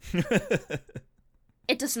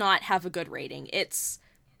 It does not have a good rating. It's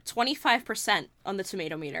 25% on the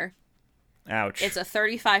tomato meter. Ouch. It's a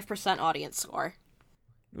 35% audience score.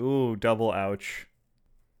 Ooh, double ouch.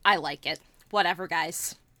 I like it. Whatever,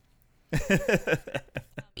 guys.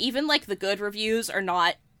 Even, like, the good reviews are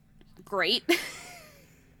not great.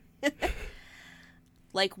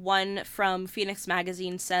 Like, one from Phoenix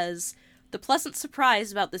Magazine says, "The pleasant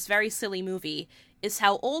surprise about this very silly movie is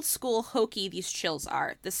how old-school hokey these chills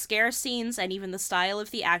are. The scare scenes and even the style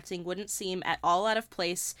of the acting wouldn't seem at all out of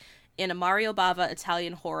place in a Mario Bava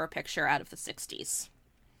Italian horror picture out of the 60s.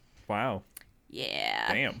 Wow.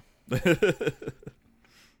 Yeah. Damn.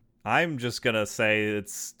 I'm just gonna say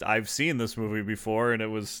I've seen this movie before, and it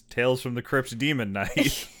was Tales from the Crypt Demon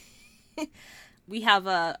Night. We have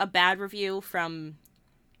a bad review from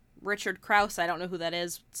Richard Krause, I don't know who that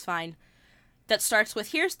is, it's fine, that starts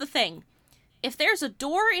with, "Here's the thing. If there's a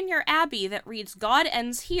door in your abbey that reads 'God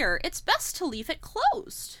ends here,' it's best to leave it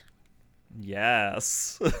closed."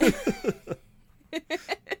 Yes.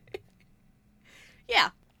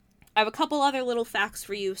 Yeah. I have a couple other little facts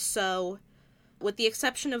for you. So, with the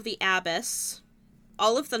exception of the abbess,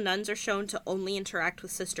 all of the nuns are shown to only interact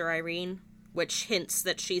with Sister Irene, which hints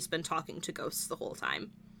that she's been talking to ghosts the whole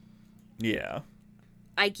time. Yeah.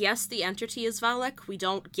 I guess the entity is Valak. We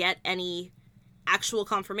don't get any actual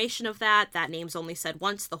confirmation of that. That name's only said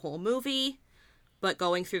once the whole movie. But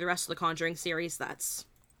going through the rest of the Conjuring series, that's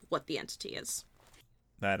what the entity is.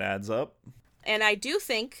 That adds up. And I do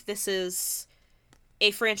think this is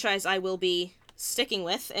a franchise I will be sticking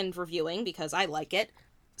with and reviewing because I like it.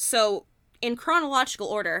 So, in chronological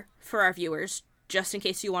order, for our viewers, just in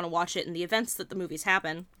case you want to watch it in the events that the movies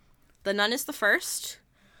happen, The Nun is the first.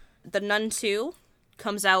 The Nun 2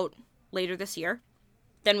 comes out later this year.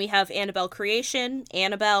 Then we have Annabelle Creation,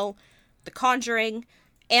 Annabelle, The Conjuring,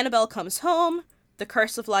 Annabelle Comes Home, The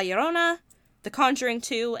Curse of La Llorona, The Conjuring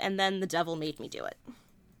 2, and then The Devil Made Me Do It.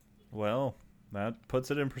 Well, that puts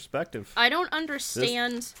it in perspective. I don't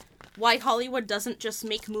understand why Hollywood doesn't just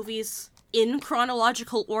make movies in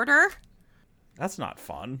chronological order. That's not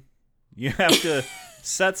fun. You have to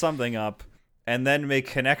set something up and then make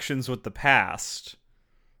connections with the past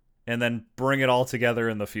and then bring it all together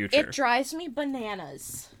in the future. It drives me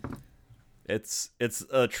bananas. It's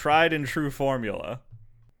a tried and true formula.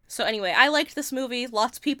 So anyway, I liked this movie.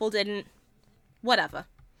 Lots of people didn't. Whatever.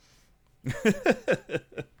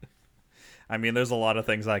 I mean, there's a lot of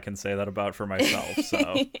things I can say that about for myself,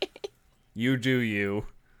 so you do you.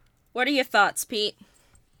 What are your thoughts, Pete?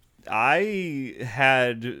 I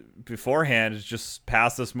had beforehand just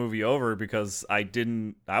passed this movie over because I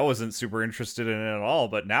wasn't super interested in it at all,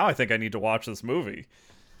 but now I think I need to watch this movie.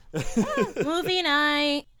 Movie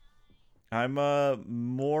night. I'm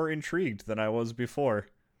more intrigued than I was before.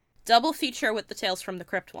 Double feature with the Tales from the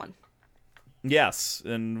Crypt one. Yes,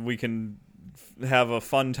 and we can have a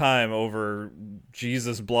fun time over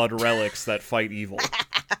Jesus blood relics that fight evil.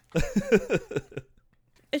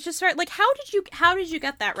 It's just right. Like, how did you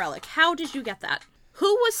get that relic? How did you get that? Who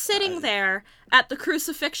was sitting there at the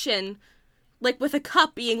crucifixion, like with a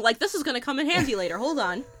cup, being like, "This is gonna come in handy later. Hold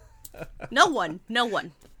on." No one.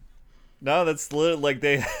 No, that's like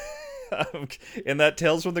they. In that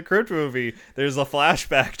Tales from the Crypt movie, there's a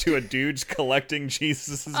flashback to a dude collecting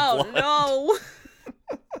Jesus' blood. Oh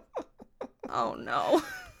no! Oh no!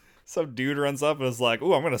 Some dude runs up and is like,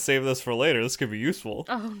 "Ooh, I'm gonna save this for later. This could be useful."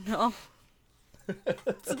 Oh no!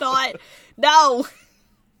 It's not. No.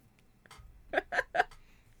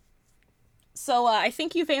 So I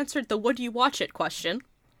think you've answered the "would you watch it" question.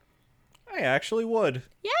 I actually would.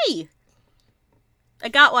 Yay! I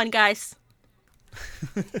got one, guys.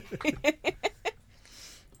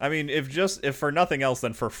 I mean, if for nothing else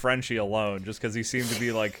than for Frenchie alone, just because he seemed to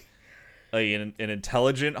be like an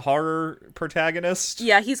intelligent horror protagonist.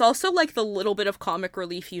 Yeah, he's also like the little bit of comic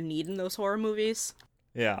relief you need in those horror movies.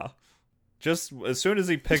 Yeah. Just as soon as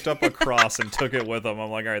he picked up a cross and took it with him, I'm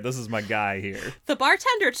like, all right, this is my guy here. The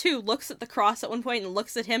bartender, too, looks at the cross at one point and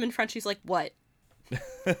looks at him, and Frenchie's like, what?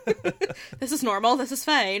 This is normal, this is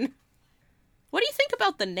fine. What do you think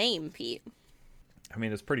about the name, Pete? I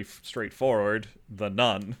mean, it's pretty straightforward. The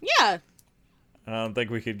Nun. Yeah. I don't think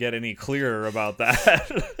we could get any clearer about that.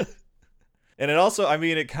 And it also, I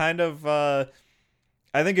mean, it kind of, I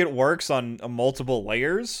think it works on multiple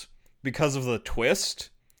layers because of the twist.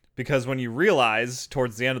 Because when you realize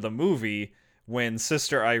towards the end of the movie, when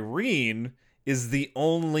Sister Irene is the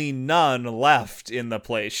only nun left in the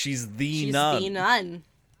place, she's the nun. She's the nun.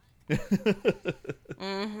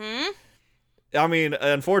 Mm-hmm. I mean,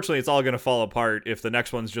 unfortunately, it's all going to fall apart if the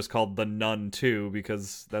next one's just called The Nun 2,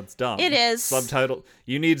 because that's dumb. It is.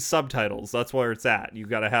 You need subtitles. That's where it's at. You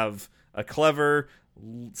got to have a clever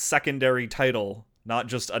secondary title, not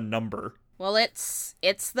just a number. Well, it's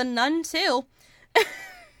The Nun 2.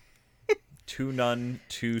 Too Nun,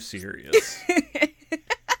 too serious.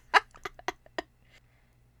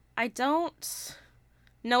 I don't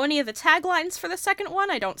know any of the taglines for the second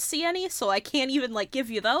one. I don't see any, so I can't even, give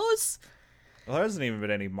you those. Well, there hasn't even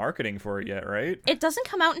been any marketing for it yet, right? It doesn't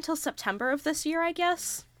come out until September of this year, I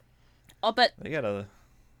guess. Oh, but they gotta.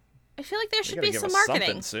 I feel like there should be give some us marketing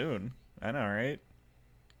something soon. I know, right?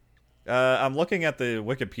 I'm looking at the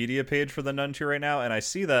Wikipedia page for The Nun 2 right now, and I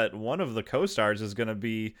see that one of the co-stars is going to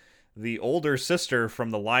be the older sister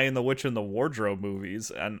from the Lion, the Witch, and the Wardrobe movies,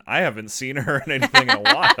 and I haven't seen her in anything in a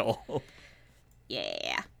while.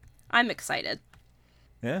 Yeah, I'm excited.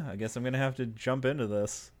 Yeah, I guess I'm going to have to jump into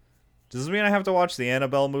this. Does this mean I have to watch the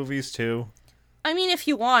Annabelle movies, too? I mean, if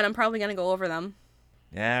you want, I'm probably going to go over them.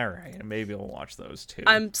 Yeah, right. Maybe I'll watch those, too.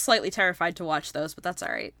 I'm slightly terrified to watch those, but that's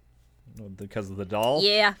alright. Because of the doll?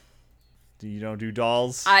 Yeah. You don't do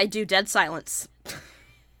dolls? I do Dead Silence.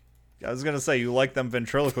 I was going to say, you like them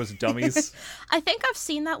ventriloquist dummies? I think I've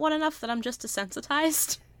seen that one enough that I'm just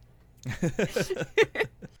desensitized.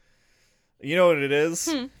 You know what it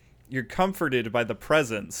is? You're comforted by the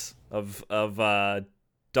presence of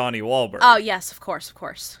Donnie Wahlberg. Oh, yes, of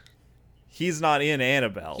course. He's not in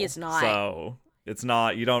Annabelle. He's not. So, it's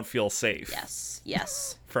not, you don't feel safe.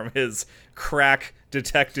 Yes. From his crack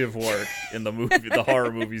detective work in the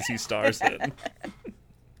horror movies he stars in.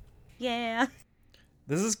 Yeah.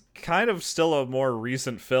 This is kind of still a more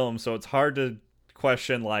recent film, so it's hard to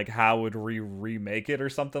question, how would we remake it or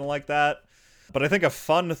something like that. But I think a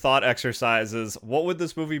fun thought exercise is, what would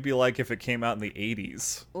this movie be like if it came out in the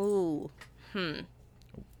 80s? Ooh.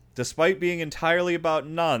 Despite being entirely about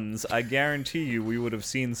nuns, I guarantee you we would have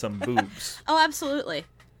seen some boobs. Oh, absolutely.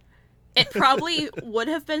 It probably would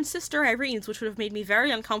have been Sister Irene's, which would have made me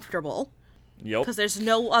very uncomfortable. Yep. Because there's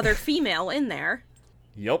no other female in there.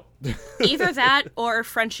 Yep. Either that, or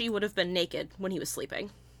Frenchie would have been naked when he was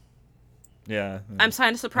sleeping. Yeah. I'm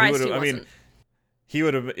kind of surprised he wasn't. I mean, he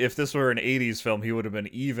would have, if this were an 80s film, he would have been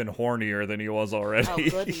even hornier than he was already. Oh,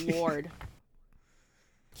 good lord.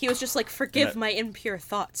 He was just like, forgive my impure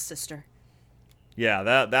thoughts, sister.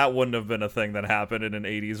 Yeah, that wouldn't have been a thing that happened in an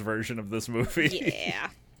 80s version of this movie. Yeah.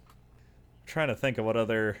 I'm trying to think of what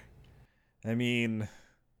other... I mean,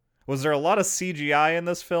 Was there a lot of CGI in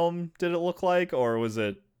this film, did it look like? Or was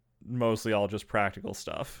it mostly all just practical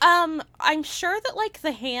stuff? I'm sure that, like,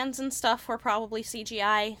 the hands and stuff were probably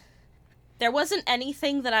CGI. There wasn't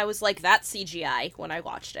anything that I was like, that's CGI when I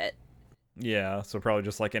watched it. Yeah, so probably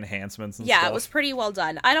just, like, enhancements and stuff. stuff. Yeah, it was pretty well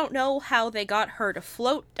done. I don't know how they got her to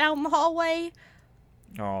float down the hallway.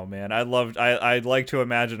 Oh, man, I'd like to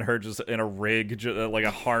imagine her just in a rig, like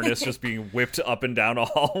a harness, just being whipped up and down a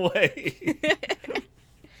hallway.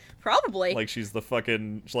 Probably. Like she's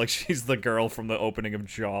the girl from the opening of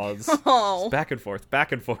Jaws. Oh. Just back and forth,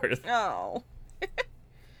 back and forth. Oh.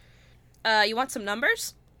 You want some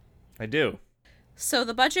numbers? I do. So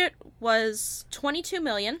the budget was $22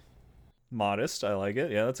 million. Modest, I like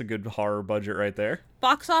it. Yeah, that's a good horror budget right there.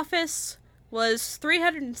 Box office was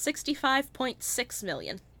 $365.6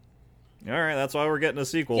 million. All right, that's why we're getting a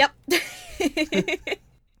sequel. Yep.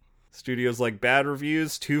 Studio's like, bad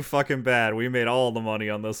reviews, too fucking bad. We made all the money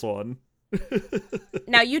on this one.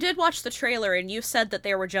 Now, you did watch the trailer, and you said that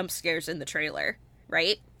there were jump scares in the trailer,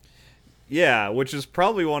 right? Yeah, which is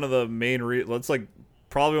probably one of the main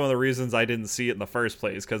probably one of the reasons I didn't see it in the first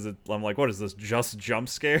place, because I'm like, what is this, just jump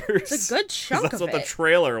scares? It's a good chunk of it. That's what the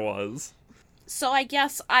trailer was. So I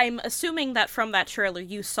guess I'm assuming that from that trailer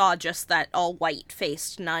you saw just that all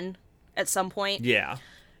white-faced nun at some point. Yeah.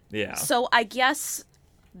 Yeah. So I guess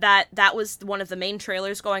that was one of the main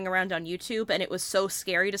trailers going around on YouTube, and it was so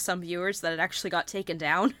scary to some viewers that it actually got taken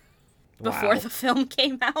down before the film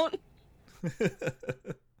came out.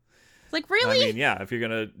 Like, really? I mean, yeah, if you're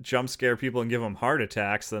gonna jump scare people and give them heart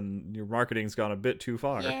attacks, then your marketing's gone a bit too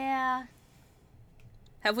far. Yeah.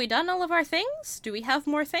 Have we done all of our things? Do we have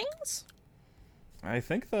more things? I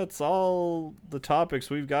think that's all the topics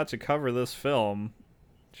we've got to cover this film.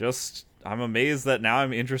 Just, I'm amazed that now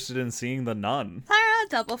I'm interested in seeing The Nun.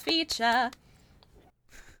 Double feature.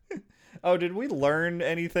 Oh, did we learn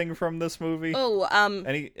anything from this movie? Oh,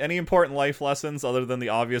 Any important life lessons other than the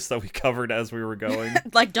obvious that we covered as we were going?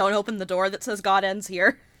 Like, don't open the door that says God ends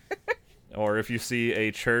here. Or if you see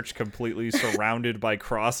a church completely surrounded by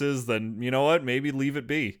crosses, then, you know what, maybe leave it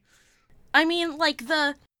be. I mean, like,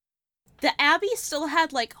 the Abbey still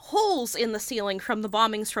had, like, holes in the ceiling from the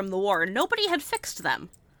bombings from the war, and nobody had fixed them.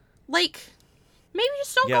 Like, maybe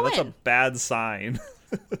just don't go in. Yeah, that's a bad sign.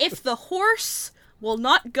 If the horse will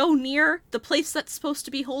not go near the place that's supposed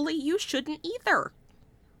to be holy, you shouldn't either.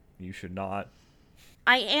 You should not.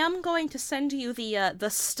 I am going to send you the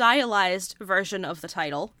stylized version of the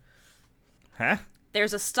title. Huh?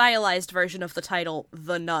 There's a stylized version of the title,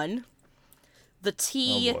 The Nun. The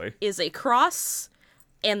T is a cross,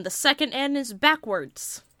 and the second N is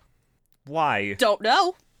backwards. Why? Don't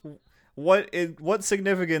know. What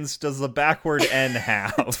significance does the backward N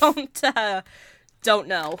have? Don't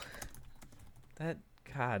know.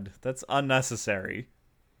 That's unnecessary.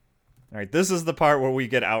 All right, this is the part where we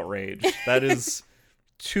get outraged. That is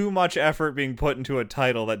too much effort being put into a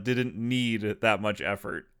title that didn't need that much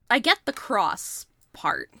effort. I get the cross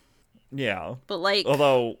part. Yeah. But, like...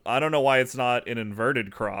 Although, I don't know why it's not an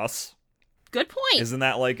inverted cross. Good point. Isn't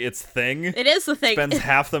that, like, its thing? It is the thing. Spends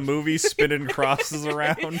half the movie spinning crosses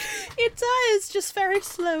around. It does, just very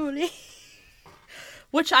slowly.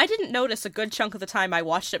 Which I didn't notice a good chunk of the time I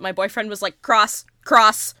watched it. My boyfriend was like, cross,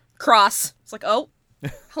 cross, cross. It's like, oh,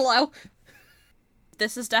 hello.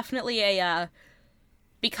 This is definitely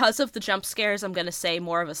because of the jump scares, I'm going to say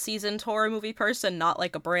more of a seasoned horror movie person, not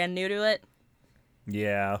like a brand new to it.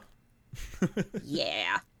 Yeah.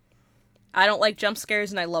 Yeah. I don't like jump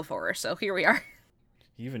scares and I love horror, so here we are.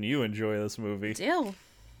 Even you enjoy this movie. I do.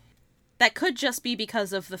 That could just be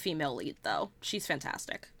because of the female lead, though. She's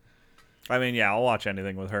fantastic. I mean, yeah, I'll watch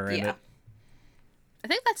anything with her in it. I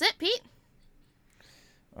think that's it, Pete.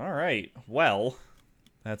 All right. Well,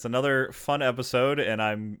 that's another fun episode,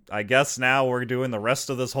 and I guess now we're doing the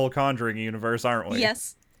rest of this whole Conjuring universe, aren't we?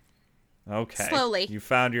 Yes. Okay. Slowly. You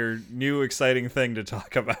found your new exciting thing to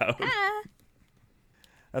talk about.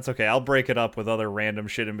 That's okay. I'll break it up with other random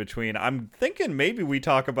shit in between. I'm thinking maybe we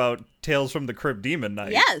talk about Tales from the Crypt Demon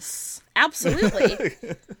Night. Yes, absolutely.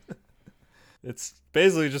 It's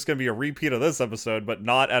basically just going to be a repeat of this episode, but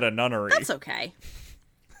not at a nunnery. That's okay.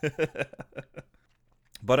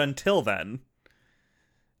 But until then,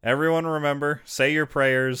 everyone remember, say your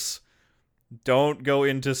prayers. Don't go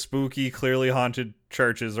into spooky, clearly haunted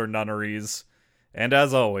churches or nunneries. And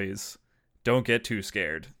as always, don't get too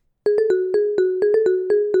scared.